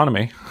personal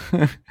autonomy.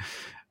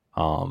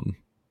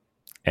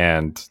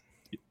 And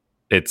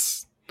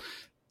it's...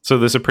 So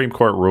the Supreme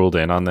Court ruled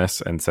in on this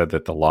and said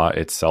that the law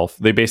itself,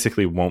 they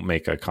basically won't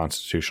make a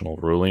constitutional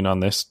ruling on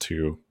this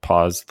to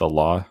pause the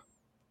law,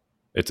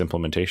 its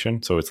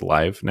implementation. So it's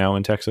live now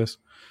in Texas.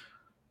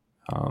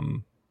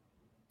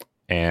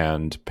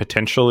 And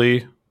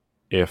potentially,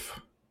 if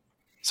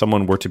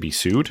someone were to be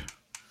sued,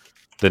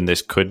 then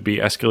this could be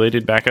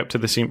escalated back up to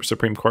the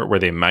Supreme Court, where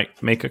they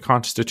might make a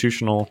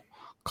constitutional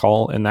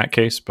call in that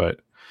case.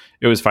 But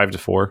it was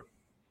 5-4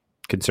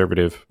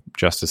 conservative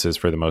justices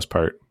for the most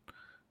part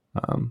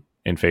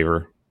in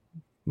favor,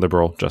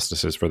 liberal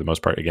justices for the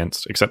most part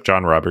against, except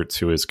John Roberts,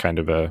 who is kind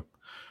of a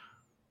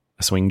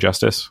swing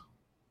justice.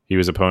 He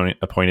was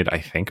appointed, I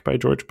think, by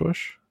George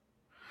Bush.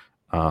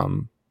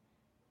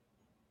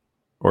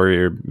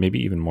 Or maybe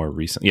even more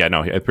recent. Yeah,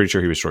 no, I'm pretty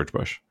sure he was George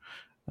Bush.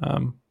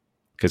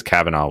 Because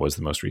Kavanaugh was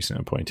the most recent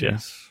appointee.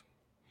 Yes.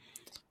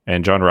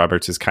 And John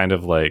Roberts is kind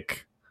of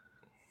like,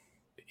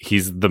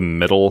 he's the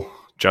middle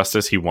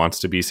justice. He wants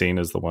to be seen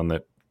as the one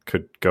that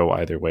could go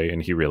either way,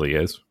 and he really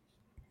is.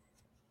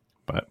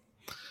 But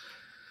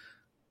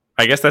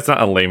I guess that's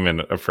not a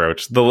layman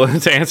approach.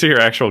 To answer your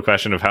actual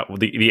question of how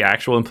the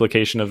actual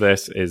implication of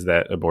this is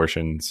that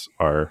abortions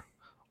are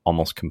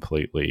almost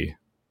completely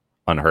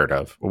unheard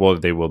of. Well,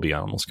 they will be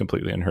almost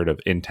completely unheard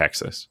of in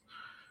Texas.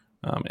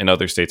 And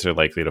other states are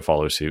likely to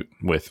follow suit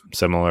with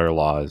similar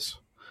laws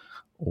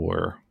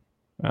or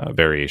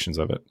variations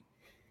of it.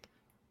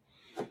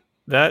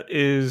 That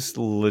is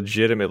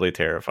legitimately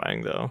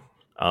terrifying, though.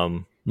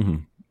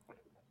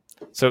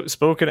 So,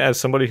 spoken as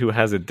somebody who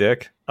has a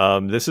dick,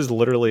 this is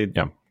literally,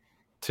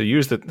 to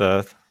use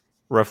the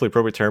roughly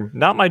appropriate term,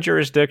 not my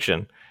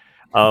jurisdiction.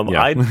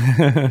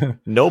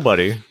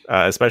 Nobody,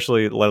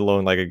 especially let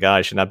alone like a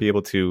guy, should not be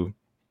able to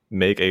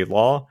make a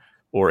law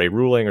or a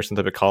ruling or some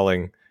type of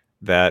calling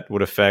that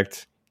would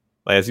affect,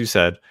 as you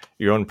said,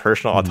 your own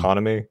personal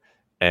autonomy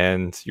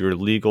and your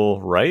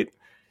legal right,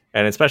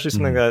 and especially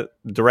something that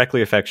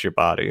directly affects your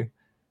body.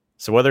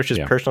 So whether it's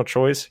just personal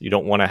choice, you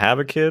don't want to have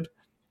a kid,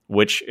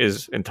 which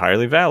is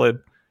entirely valid,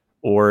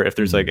 or if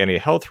there's like any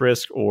health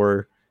risk,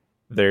 or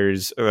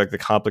there's like the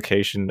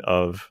complication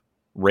of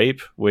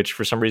rape, which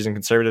for some reason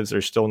conservatives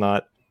are still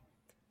not,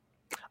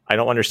 I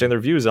don't understand their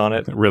views on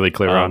it. Really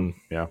clear on.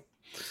 Yeah.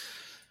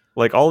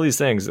 Like all these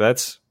things,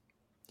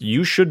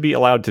 you should be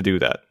allowed to do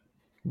that.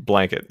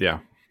 Blanket. Yeah.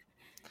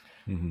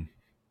 I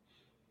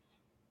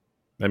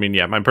mean,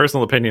 my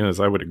personal opinion is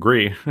I would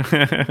agree.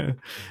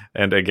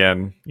 And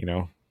again,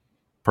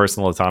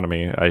 personal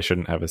autonomy, I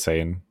shouldn't have a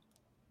say in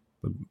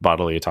the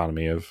bodily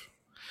autonomy of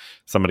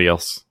somebody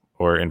else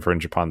or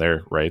infringe upon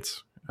their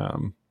rights.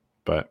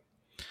 But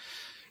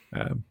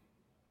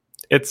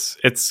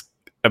it's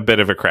a bit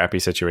of a crappy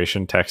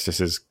situation.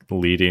 Texas is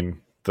leading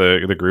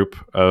the group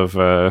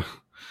of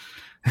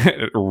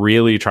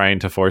really trying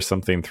to force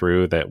something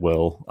through that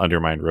will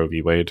undermine Roe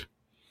v. Wade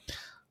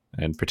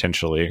and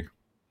potentially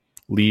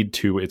lead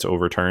to its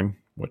overturn,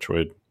 which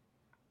would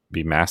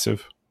be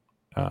massive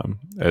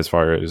as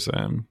far as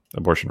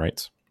abortion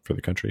rights for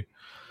the country.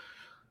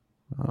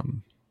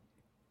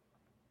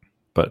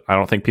 But I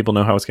don't think people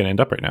know how it's going to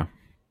end up right now.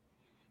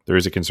 There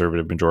is a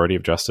conservative majority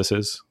of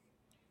justices.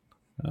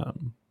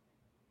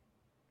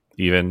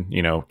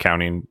 Even,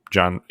 counting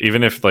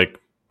even if like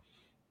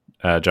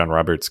John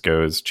Roberts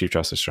goes, Chief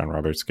Justice John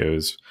Roberts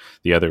goes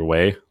the other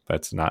way,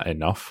 that's not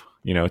enough,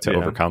 to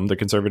overcome the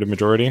conservative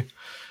majority.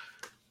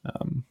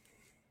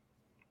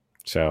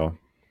 So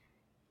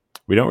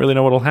we don't really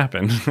know what'll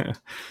happen.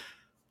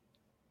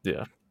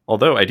 Yeah.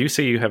 Although I do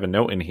see you have a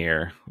note in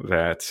here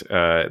that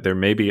there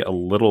may be a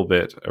little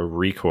bit of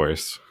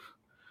recourse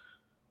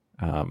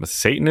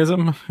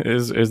Satanism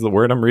is the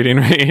word I'm reading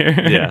right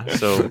here. Yeah.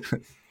 So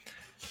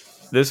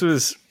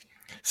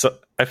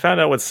I found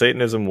out what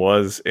Satanism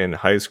was in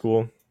high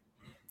school.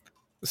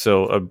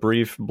 So a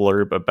brief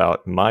blurb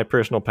about my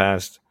personal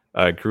past.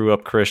 I grew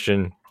up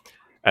Christian.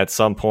 At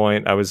some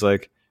point, I was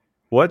like,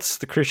 what's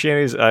the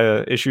Christianity's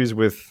issues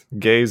with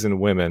gays and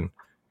women?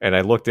 And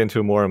I looked into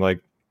it more. I'm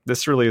like,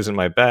 this really isn't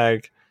my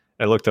bag.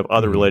 I looked up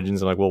other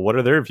religions. And I'm like, well, what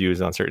are their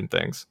views on certain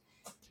things?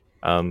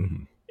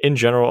 In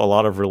general, a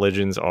lot of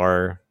religions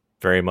are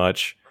very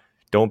much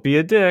don't be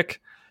a dick,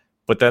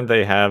 but then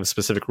they have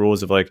specific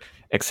rules of like,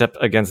 except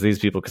against these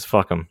people because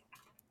fuck them.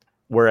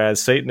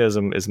 Whereas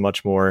Satanism is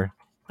much more,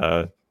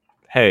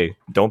 hey,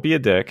 don't be a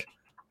dick.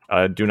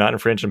 Do not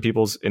infringe on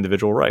people's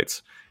individual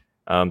rights.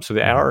 So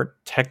they are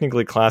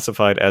technically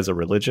classified as a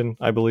religion,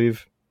 I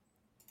believe.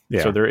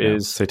 Yeah. So there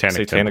is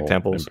Satanic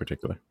temples in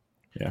particular.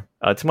 Yeah.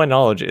 To my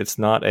knowledge, it's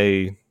not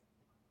a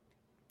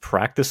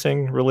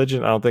practicing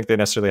religion. I don't think they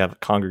necessarily have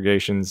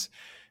congregations,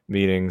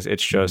 meetings.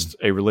 It's just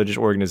a religious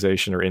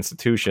organization or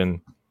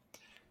institution.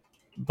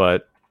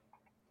 But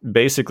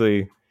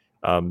basically,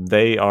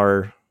 they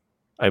are,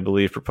 I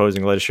believe,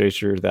 proposing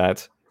legislature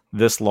that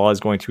this law is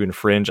going to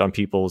infringe on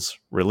people's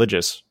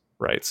religious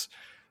rights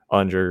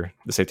under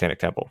the Satanic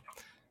Temple.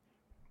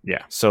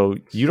 Yeah. So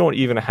you don't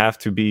even have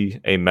to be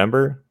a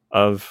member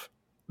of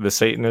the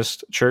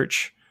Satanist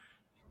church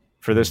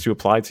for this to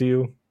apply to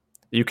you.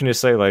 You can just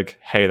say like,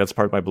 hey, that's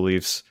part of my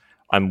beliefs.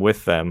 I'm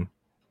with them.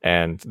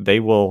 And they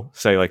will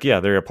say like, yeah,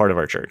 they're a part of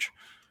our church.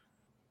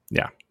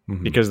 Yeah.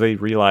 Because they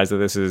realize that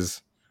this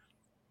is,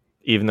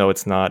 even though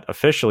it's not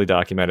officially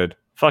documented,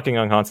 fucking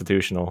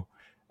unconstitutional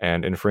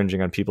and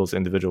infringing on people's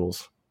individual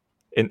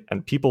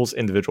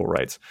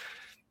rights.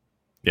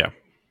 Yeah.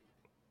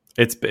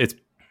 It's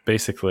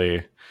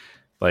basically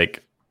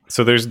like,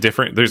 so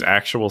there's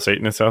actual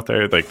Satanists out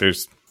there. Like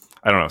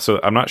I don't know. So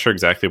I'm not sure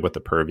exactly what the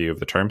purview of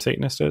the term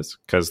Satanist is,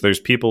 because there's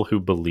people who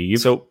believe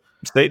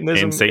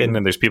Satanism in Satan,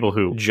 and there's people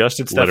who just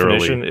its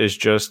definition is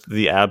just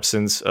the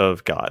absence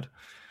of God.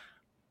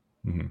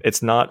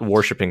 It's not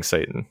worshiping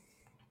Satan.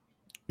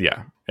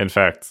 Yeah. In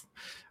fact,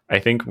 I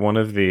think one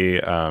of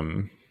the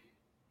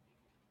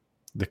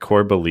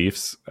core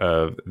beliefs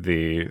of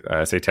the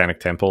Satanic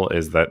Temple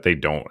is that they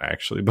don't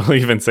actually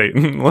believe in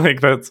Satan.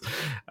 Like that's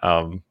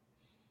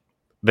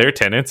their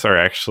tenets are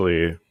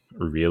actually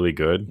really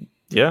good.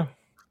 Yeah.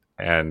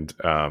 And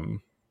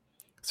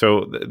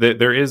so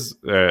there is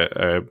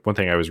one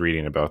thing I was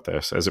reading about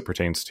this as it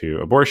pertains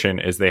to abortion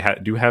is they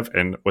do have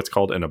what's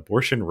called an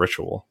abortion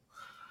ritual,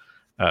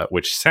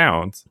 which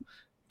sounds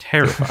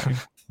terrifying.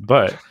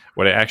 But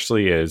what it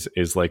actually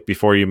is like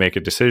before you make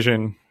a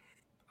decision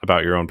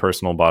about your own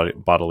personal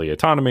bodily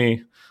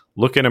autonomy,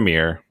 look in a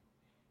mirror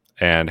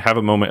and have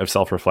a moment of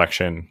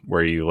self-reflection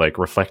where you like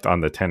reflect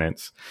on the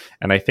tenets.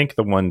 And I think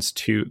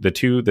the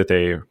two that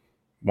they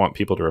want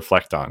people to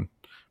reflect on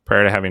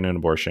prior to having an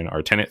abortion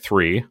are tenet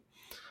 3,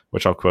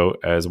 which I'll quote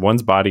as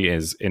one's body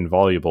is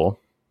inviolable.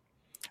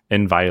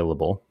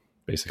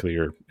 Basically,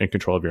 you're in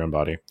control of your own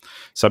body,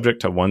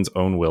 subject to one's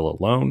own will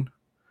alone.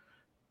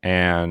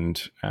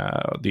 And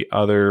the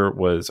other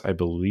was, I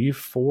believe,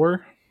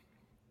 4,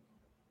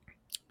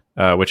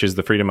 which is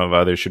the freedom of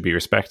others should be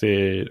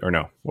respected. Or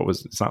no,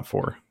 it's not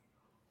 4.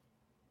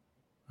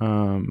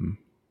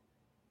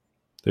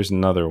 There's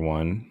another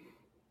one.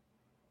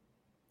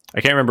 I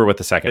can't remember what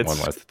the second one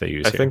was that they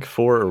used. I think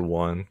 4 or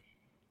 1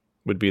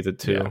 would be the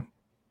 2.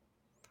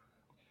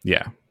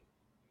 Yeah.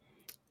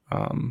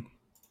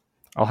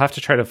 I'll have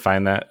to try to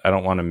find that. I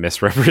don't want to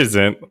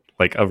misrepresent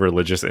like a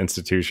religious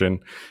institution,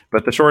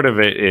 but the short of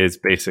it is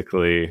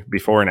basically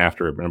before and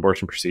after an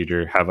abortion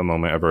procedure, have a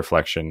moment of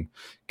reflection,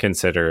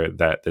 consider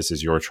that this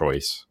is your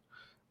choice.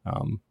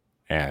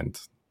 And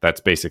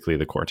that's basically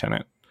the core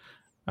tenet.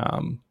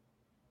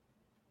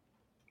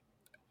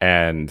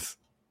 And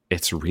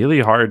it's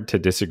really hard to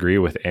disagree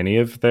with any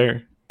of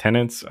their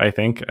tenets, I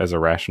think, as a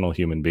rational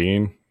human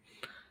being.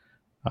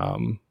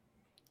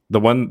 The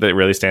one that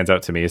really stands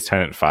out to me is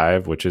tenet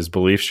 5, which is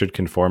beliefs should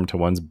conform to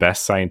one's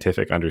best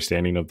scientific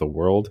understanding of the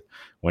world.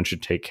 One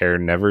should take care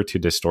never to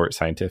distort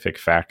scientific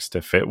facts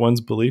to fit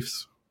one's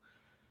beliefs.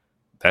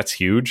 That's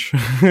huge.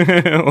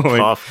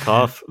 Cough,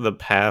 cough, the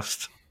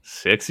past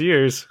 6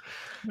 years.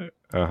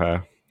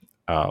 And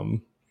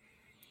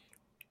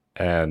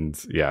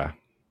yeah,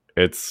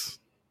 it's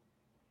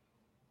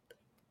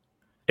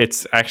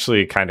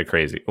actually kind of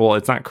crazy. Well,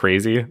 it's not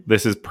crazy.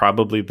 This is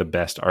probably the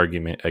best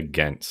argument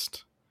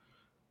against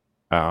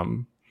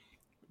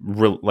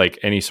like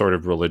any sort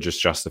of religious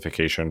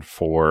justification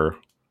for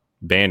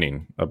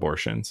banning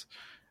abortions,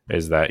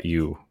 is that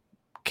you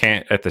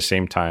can't at the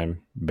same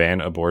time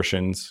ban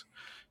abortions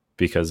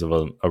because of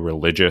a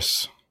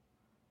religious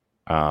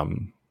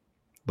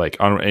like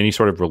on any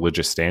sort of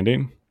religious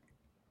standing,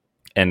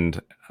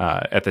 and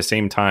at the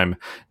same time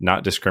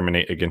not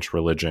discriminate against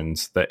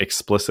religions that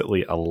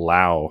explicitly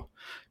allow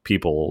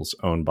people's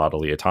own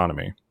bodily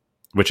autonomy,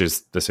 which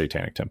is the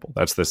Satanic Temple.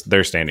 That's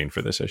they're standing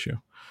for this issue.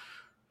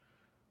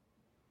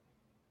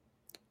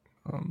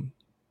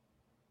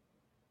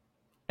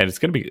 and it's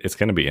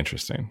gonna be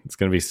interesting. It's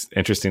gonna be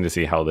interesting to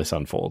see how this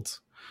unfolds,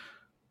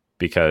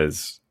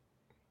 because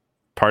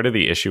part of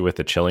the issue with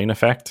the chilling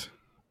effect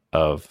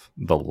of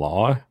the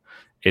law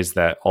is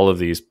that all of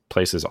these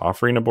places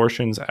offering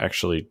abortions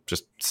actually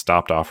just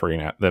stopped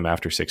offering them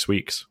after 6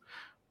 weeks.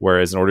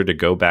 Whereas in order to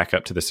go back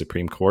up to the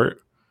Supreme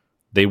Court,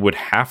 they would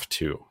have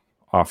to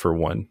offer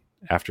one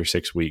after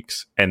 6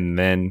 weeks and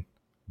then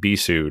be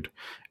sued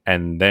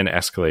and then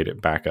escalate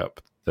it back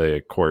up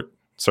the court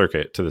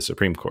circuit to the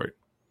Supreme Court.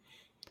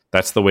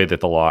 That's the way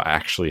that the law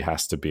actually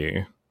has to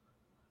be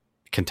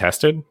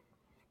contested.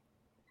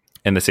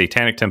 And the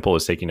Satanic Temple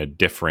is taking a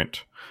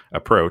different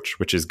approach,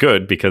 which is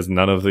good because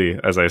none of the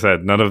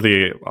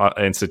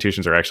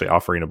institutions are actually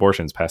offering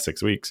abortions past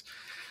 6 weeks,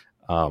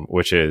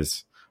 which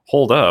is,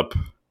 hold up,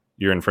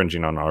 you're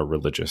infringing on our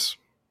religious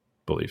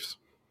beliefs.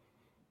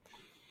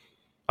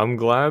 I'm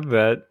glad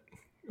that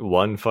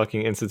one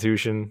fucking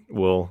institution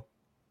will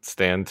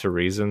stand to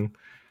reason,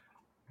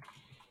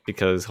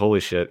 because holy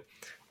shit,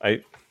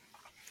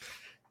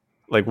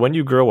 when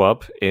you grow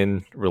up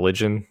in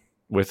religion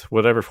with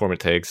whatever form it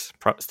takes,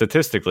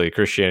 statistically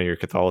Christianity or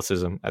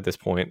Catholicism at this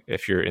point,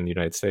 if you're in the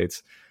United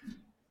States,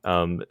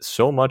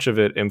 so much of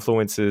it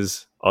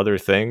influences other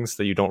things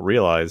that you don't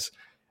realize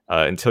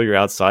until you're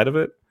outside of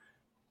it.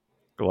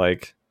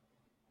 Like,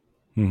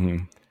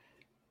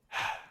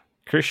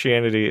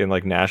 Christianity and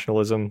like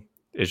nationalism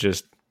is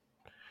just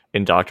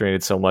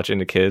indoctrinated so much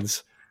into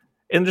kids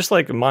in just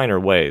like minor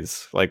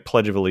ways, like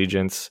Pledge of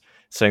Allegiance,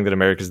 saying that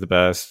America's the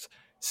best,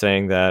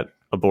 saying that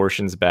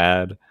abortion's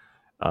bad,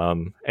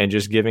 and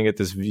just giving it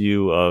this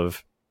view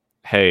of,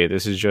 hey,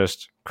 this is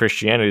just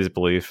Christianity's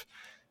belief,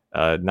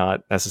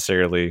 not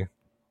necessarily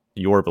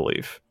your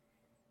belief.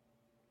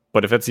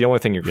 But if it's the only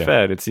thing you're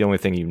fed, it's the only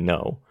thing you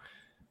know.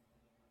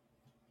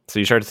 So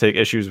you start to take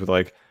issues with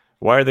like,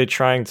 why are they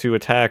trying to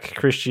attack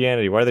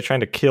Christianity? Why are they trying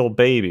to kill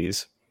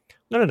babies?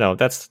 No.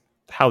 That's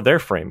how they're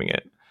framing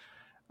it.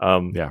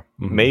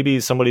 Maybe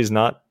somebody's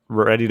not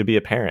ready to be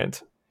a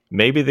parent.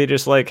 Maybe they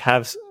just like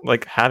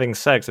having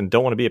sex and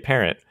don't want to be a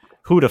parent.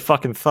 Who'd have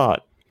fucking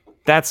thought?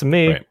 That's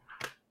me. Right.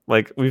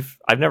 Like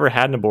I've never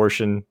had an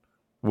abortion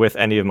with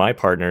any of my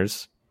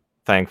partners,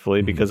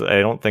 thankfully, because I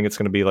don't think it's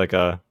going to be like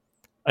a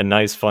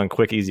nice, fun,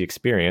 quick, easy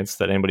experience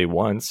that anybody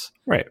wants.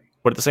 Right.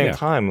 But at the same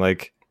time,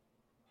 like,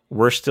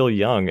 we're still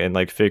young and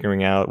like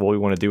figuring out what we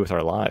want to do with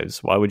our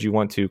lives. Why would you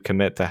want to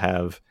commit to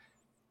have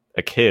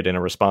a kid and a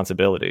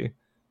responsibility?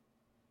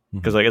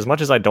 Because like, as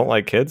much as I don't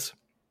like kids,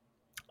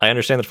 I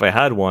understand that if I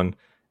had one,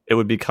 it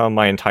would become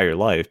my entire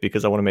life,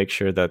 because I want to make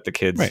sure that the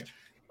kid's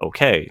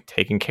okay,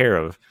 taken care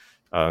of.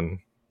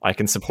 I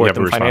can support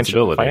them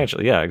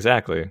financially. Yeah,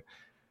 exactly.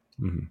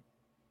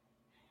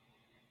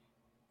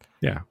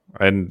 Yeah.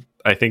 And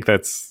I think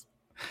that's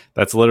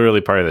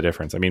literally part of the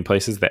difference. I mean,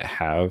 places that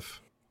have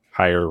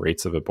higher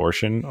rates of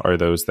abortion are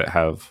those that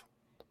have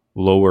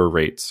lower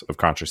rates of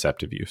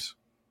contraceptive use.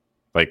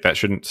 Like, that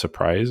shouldn't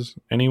surprise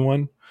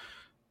anyone,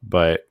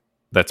 but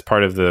that's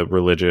part of the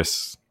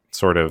religious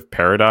sort of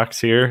paradox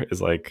here,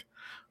 is like,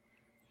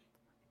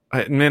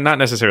 not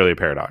necessarily a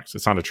paradox.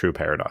 It's not a true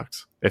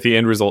paradox. If the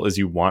end result is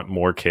you want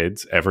more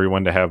kids,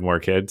 everyone to have more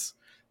kids,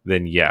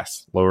 then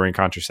yes, lowering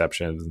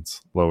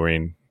contraceptions,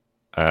 lowering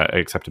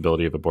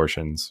acceptability of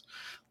abortions,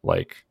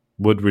 like,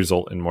 would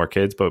result in more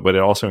kids. But what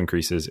it also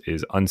increases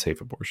is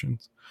unsafe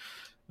abortions,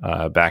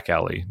 back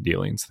alley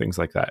dealings, things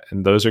like that.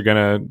 And those are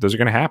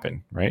gonna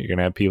happen, right? You're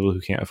gonna have people who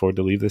can't afford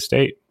to leave the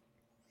state,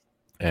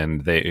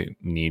 and they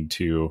need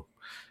to,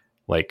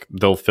 like,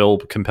 they'll feel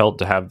compelled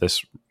to have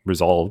this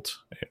resolved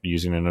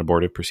using an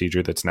abortive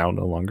procedure that's now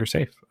no longer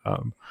safe.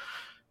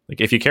 Like,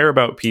 if you care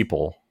about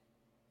people,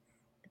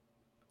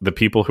 the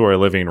people who are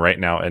living right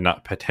now and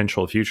not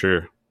potential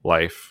future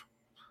life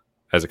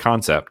as a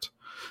concept,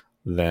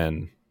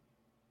 then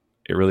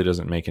it really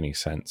doesn't make any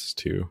sense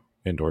to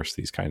endorse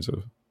these kinds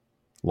of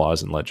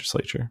laws in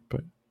legislature.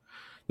 But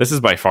this is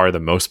by far the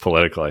most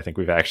political I think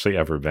we've actually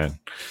ever been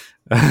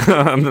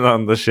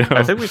on the show.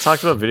 I think we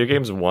talked about video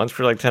games once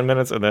for like 10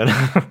 minutes, and then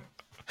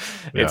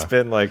it's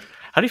been like,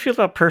 how do you feel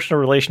about personal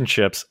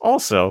relationships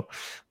also?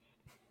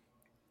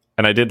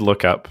 And I did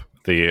look up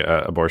the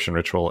abortion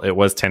ritual. It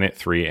was tenet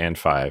 3 and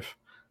 5.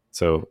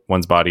 So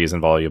one's body is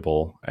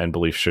inviolable and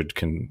belief should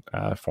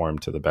conform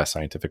to the best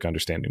scientific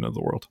understanding of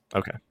the world.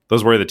 Okay.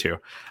 Those were the two.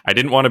 I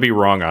didn't want to be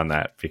wrong on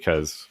that,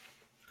 because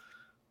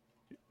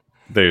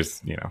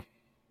there's,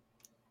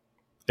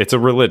 it's a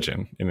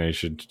religion, and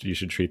you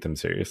should treat them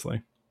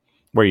seriously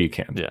where you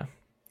can. Yeah.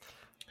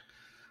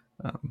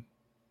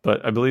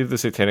 But I believe the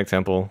Satanic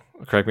Temple,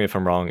 correct me if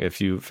I'm wrong, if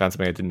you found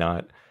something I did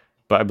not,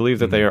 but I believe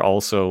that they are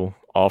also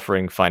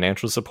offering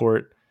financial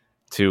support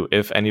to,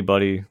 if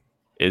anybody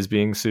is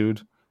being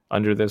sued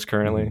under this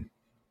currently.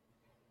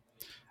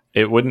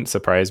 It wouldn't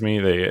surprise me.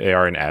 They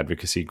are an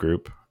advocacy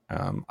group.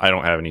 I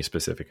don't have any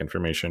specific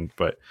information,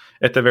 but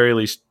at the very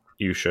least,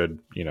 you should,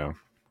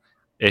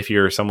 if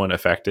you're someone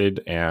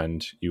affected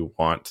and you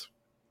want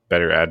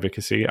better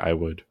advocacy, I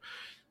would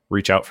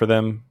reach out for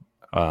them.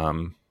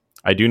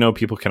 I do know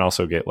people can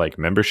also get like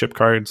membership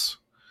cards,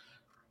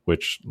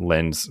 which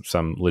lends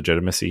some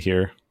legitimacy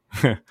here.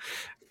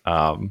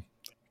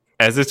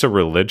 As it's a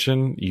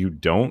religion, you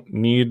don't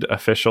need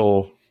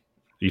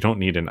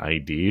an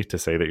ID to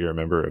say that you're a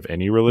member of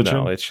any religion.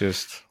 No, it's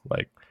just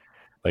like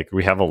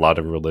we have a lot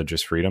of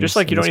religious freedoms. Just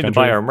like you don't need to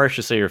buy our merch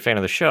to say you're a fan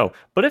of the show.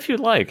 But if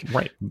you'd like.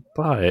 Right.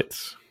 But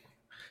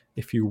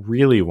if you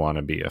really want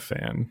to be a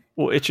fan.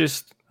 Well, it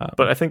just,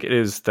 but I think it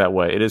is that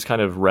way. It is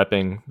kind of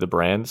repping the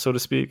brand, so to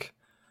speak.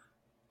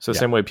 So the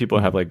same way people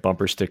have like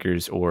bumper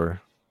stickers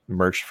or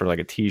merch for like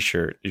a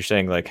t-shirt, you're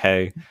saying like,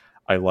 hey,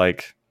 I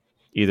like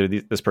either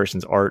this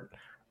person's art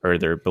or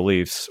their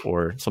beliefs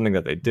or something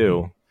that they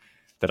do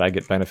that I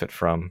get benefit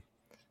from.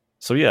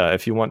 So yeah,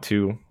 if you want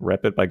to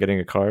rep it by getting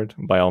a card,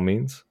 by all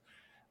means.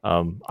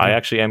 I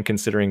actually am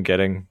considering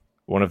getting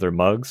one of their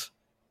mugs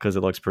because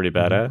it looks pretty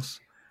badass.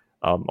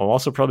 I'm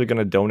also probably going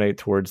to donate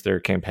towards their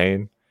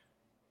campaign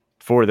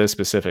for this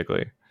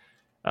specifically,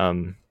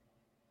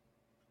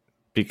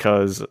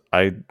 because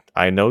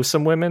I know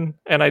some women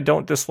and I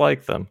don't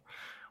dislike them.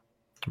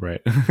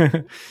 Right.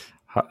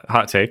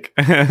 Hot take.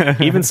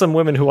 Even some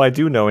women who I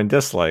do know and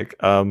dislike,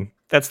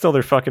 that's still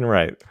their fucking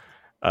right.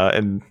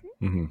 And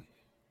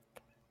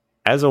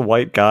as a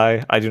white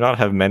guy, I do not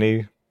have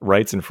many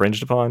rights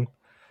infringed upon.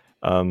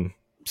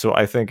 So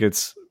I think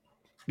it's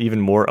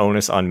even more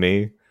onus on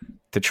me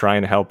to try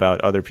and help out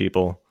other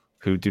people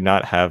who do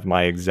not have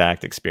my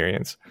exact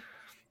experience,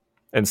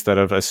 instead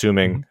of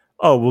assuming,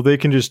 oh, well, they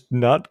can just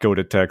not go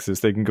to Texas.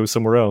 They can go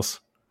somewhere else.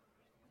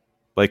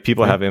 Like,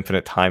 people have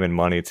infinite time and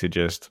money to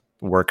just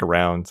work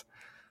around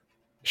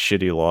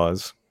shitty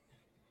laws.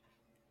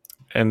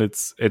 And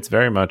it's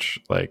very much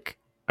like,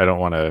 I don't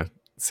want to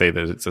say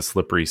that it's a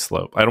slippery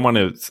slope. I don't want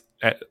to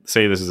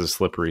say this is a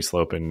slippery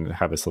slope and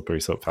have a slippery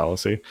slope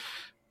fallacy,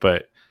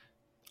 but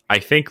I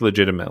think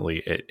legitimately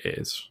it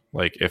is.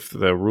 Like, if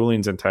the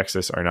rulings in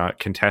Texas are not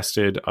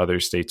contested,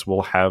 other states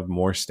will have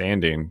more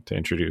standing to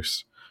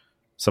introduce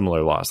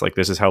similar laws. Like,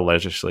 this is how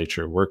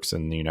legislature works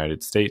in the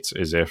United States,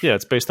 is if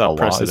it's based on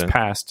precedent. Law is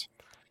passed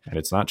and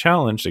it's not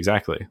challenged,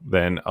 exactly,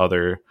 then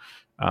other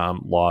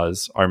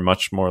laws are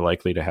much more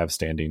likely to have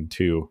standing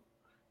to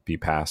be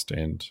passed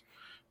and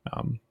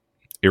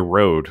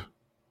erode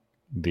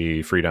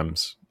the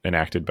freedoms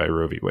enacted by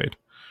Roe v. Wade.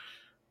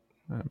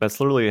 That's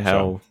literally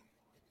how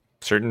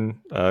certain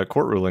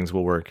court rulings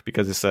will work,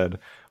 because it said,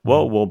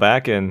 well,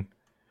 back in,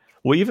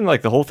 even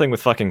like the whole thing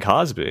with fucking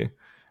Cosby,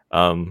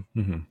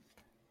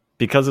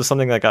 because of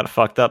something that got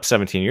fucked up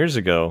 17 years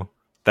ago,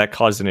 that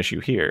caused an issue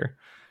here.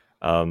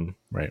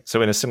 Right.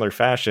 So in a similar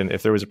fashion,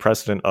 if there was a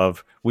precedent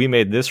of, we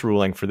made this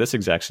ruling for this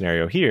exact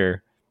scenario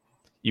here,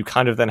 you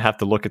kind of then have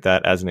to look at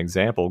that as an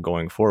example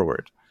going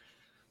forward.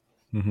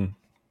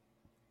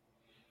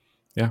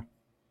 Yeah.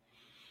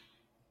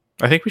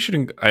 I think we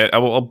should.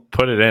 I'll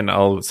put it in.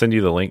 I'll send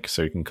you the link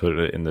so you can put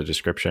it in the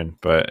description.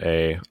 But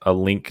a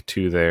link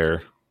to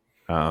their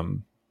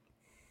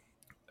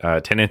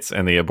tenets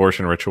and the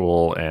abortion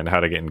ritual and how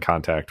to get in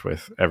contact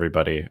with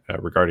everybody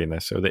regarding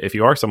this. So that if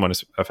you are someone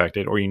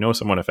affected or you know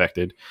someone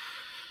affected,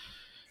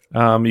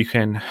 you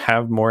can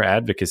have more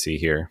advocacy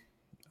here.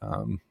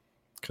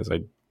 Because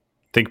I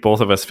think both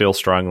of us feel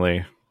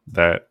strongly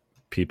that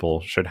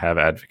people should have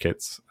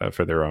advocates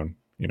for their own,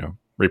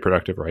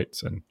 reproductive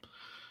rights. And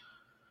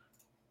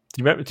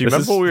do you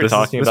remember what we were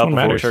talking about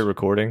before we started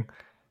recording?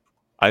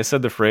 I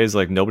said the phrase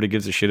like, nobody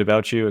gives a shit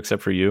about you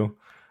except for you.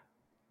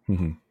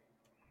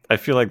 I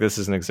feel like this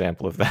is an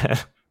example of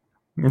that.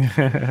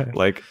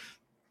 Like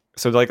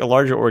a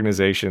larger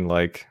organization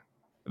like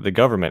the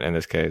government in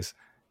this case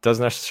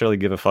doesn't necessarily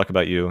give a fuck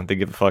about you. They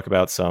give a fuck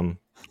about some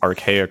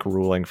archaic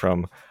ruling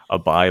from a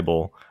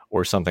Bible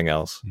or something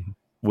else,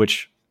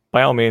 which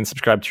by all means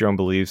subscribe to your own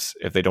beliefs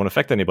if they don't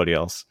affect anybody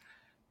else.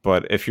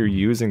 But if you're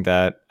using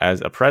that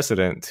as a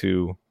precedent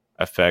to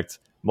affect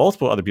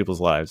multiple other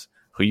people's lives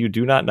who you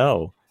do not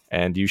know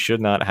and you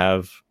should not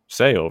have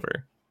say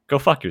over, go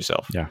fuck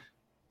yourself. Yeah.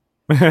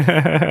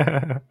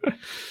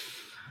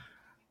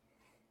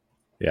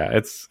 Yeah,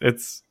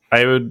 it's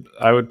I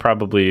would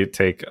probably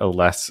take a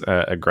less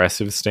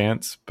aggressive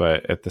stance,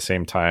 but at the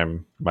same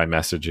time my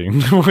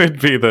messaging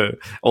would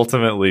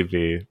ultimately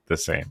be the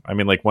same. I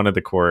mean, like, one of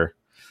the core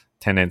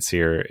tenets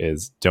here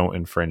is don't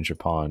infringe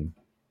upon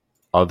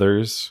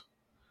others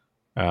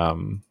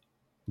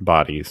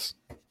bodies.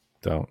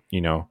 Don't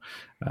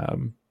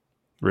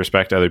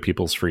respect other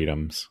people's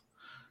freedoms,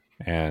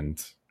 and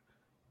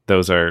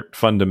those are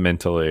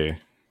fundamentally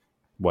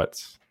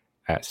what's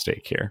at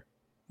stake here.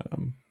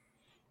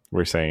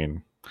 We're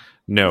saying,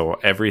 no,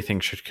 everything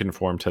should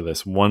conform to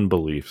this one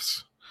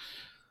beliefs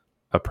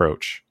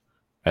approach,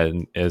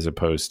 and as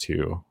opposed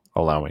to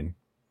allowing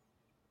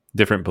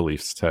different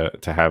beliefs to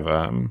have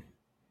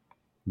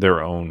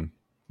their own,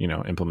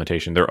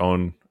 implementation, their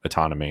own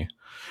autonomy,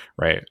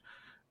 right?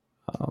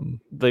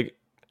 Like,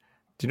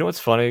 do you know what's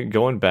funny?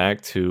 Going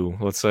back to,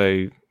 let's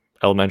say,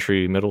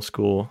 elementary, middle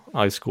school,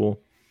 high school,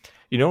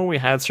 when we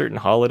had certain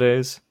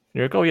holidays,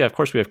 you're like, oh yeah, of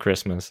course we have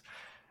Christmas.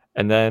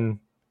 And then,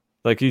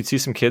 like, you'd see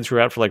some kids who are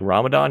out for like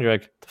Ramadan. You're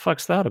like, the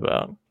fuck's that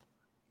about?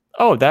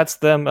 Oh, that's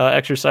them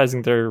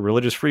exercising their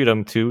religious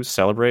freedom to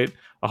celebrate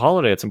a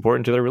holiday that's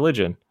important to their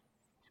religion.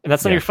 And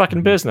that's none of your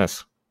fucking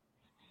business.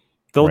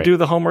 They'll do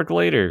the homework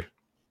later,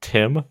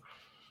 Tim.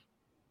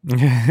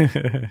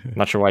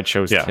 Not sure why I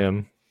chose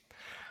Tim.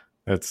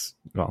 That's,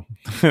 well,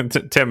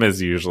 Tim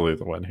is usually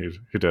the one who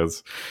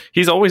does.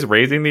 He's always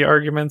raising the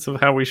arguments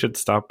of how we should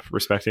stop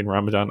respecting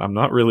Ramadan. I'm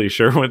not really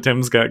sure what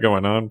Tim's got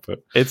going on,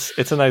 but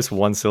it's a nice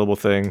one-syllable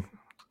thing.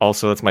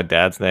 Also, that's my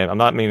dad's name. I'm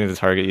not meaning to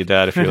target you,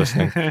 Dad, if you're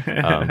listening.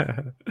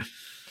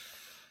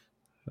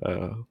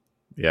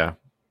 Yeah.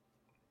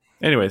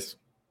 Anyways,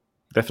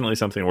 definitely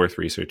something worth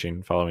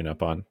researching, following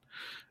up on.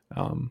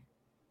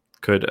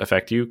 Could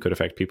affect you, could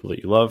affect people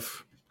that you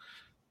love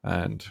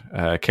and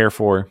care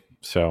for.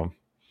 So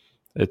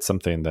it's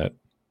something that,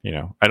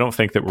 I don't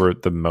think that we're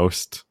the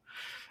most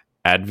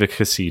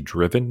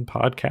advocacy-driven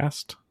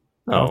podcast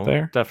out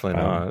there.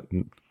 Definitely not.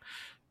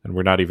 And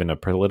we're not even a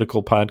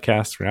political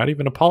podcast. We're not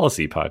even a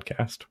policy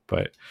podcast.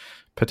 But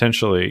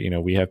potentially,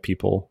 we have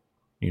people,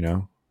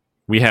 down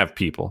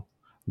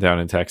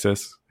in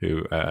Texas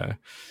who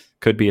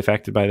could be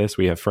affected by this.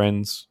 We have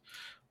friends.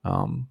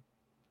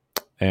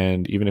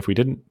 And even if we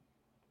didn't,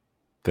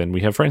 then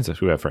we have friends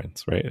who have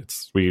friends, right?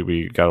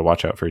 We got to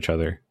watch out for each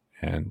other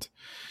and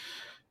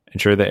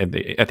ensure that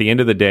at the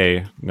end of the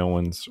day, no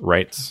one's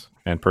rights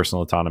and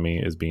personal autonomy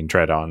is being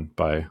tread on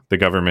by the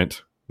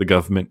government,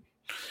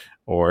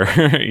 or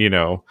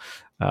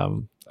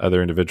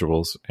other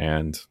individuals.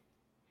 And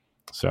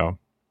so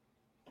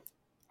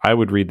I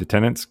would read the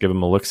tenets, give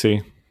them a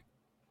look-see.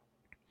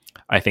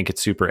 I think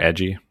it's super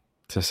edgy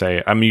to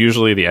say. I'm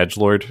usually the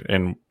edgelord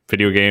in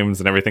video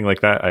games and everything like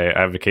that. I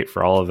advocate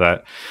for all of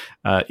that.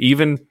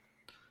 Even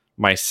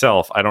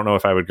myself, I don't know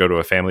if I would go to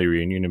a family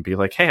reunion and be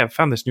like, hey, I've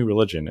found this new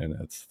religion and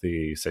it's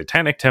the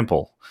Satanic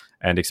Temple,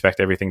 and expect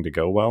everything to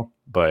go well.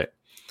 But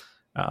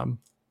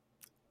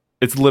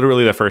it's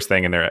literally the first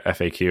thing in their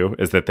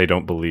FAQ is that they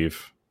don't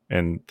believe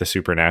in the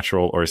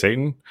supernatural or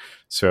Satan.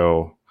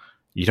 So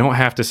you don't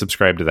have to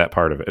subscribe to that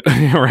part of it,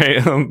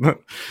 right?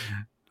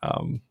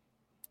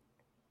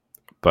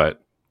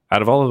 But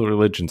out of all of the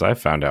religions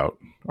I've found out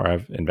or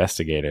I've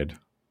investigated,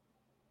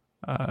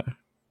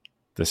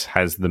 this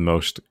has the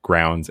most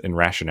grounds in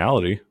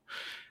rationality,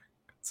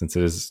 since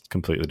it is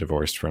completely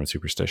divorced from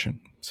superstition.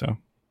 So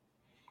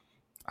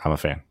I'm a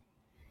fan.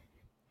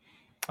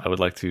 I would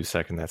like to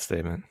second that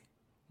statement.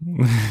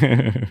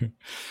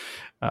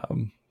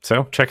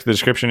 So check the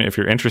description if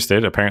you're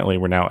interested. Apparently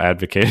we're now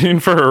advocating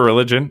for a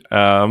religion.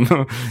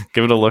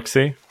 Give it a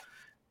look-see.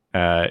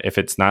 If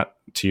it's not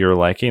to your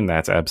liking,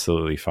 that's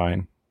absolutely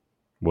fine.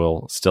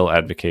 We'll still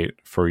advocate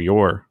for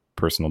your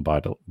personal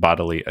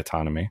bodily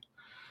autonomy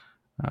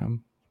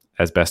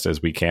as best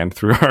as we can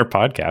through our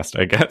podcast,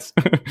 I guess.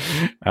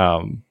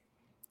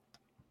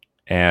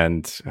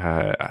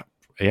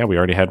 Yeah, we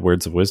already had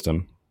words of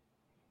wisdom.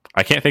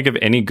 I can't think of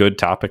any good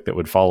topic that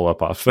would follow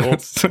up off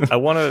this. Well, I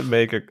want to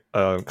make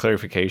a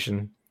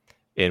clarification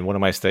in one of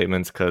my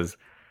statements, because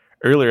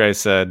earlier I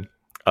said,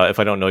 if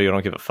I don't know you, I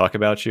don't give a fuck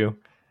about you.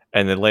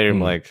 And then later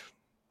I'm like,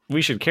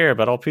 we should care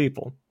about all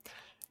people.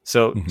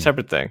 So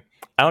separate thing.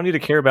 I don't need to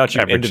care about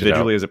you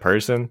individually as a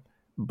person,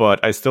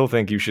 but I still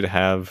think you should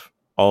have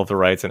all of the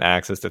rights and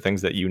access to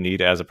things that you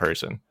need as a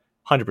person.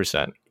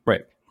 100%.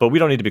 Right. But we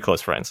don't need to be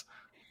close friends.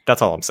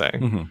 That's all I'm saying.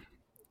 Mm-hmm.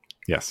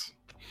 Yes.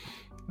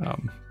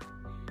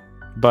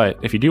 But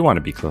if you do want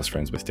to be close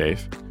friends with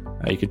Dave,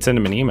 you could send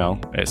him an email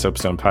at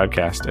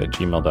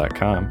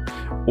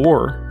soapstonepodcast@gmail.com,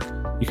 or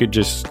you could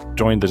just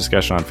join the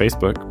discussion on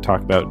Facebook,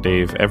 talk about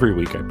Dave every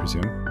week, I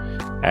presume,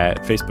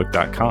 at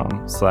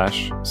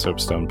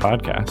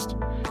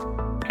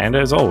facebook.com/soapstonepodcast. And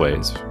as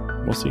always,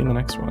 we'll see you in the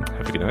next one.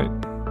 Have a good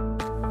night.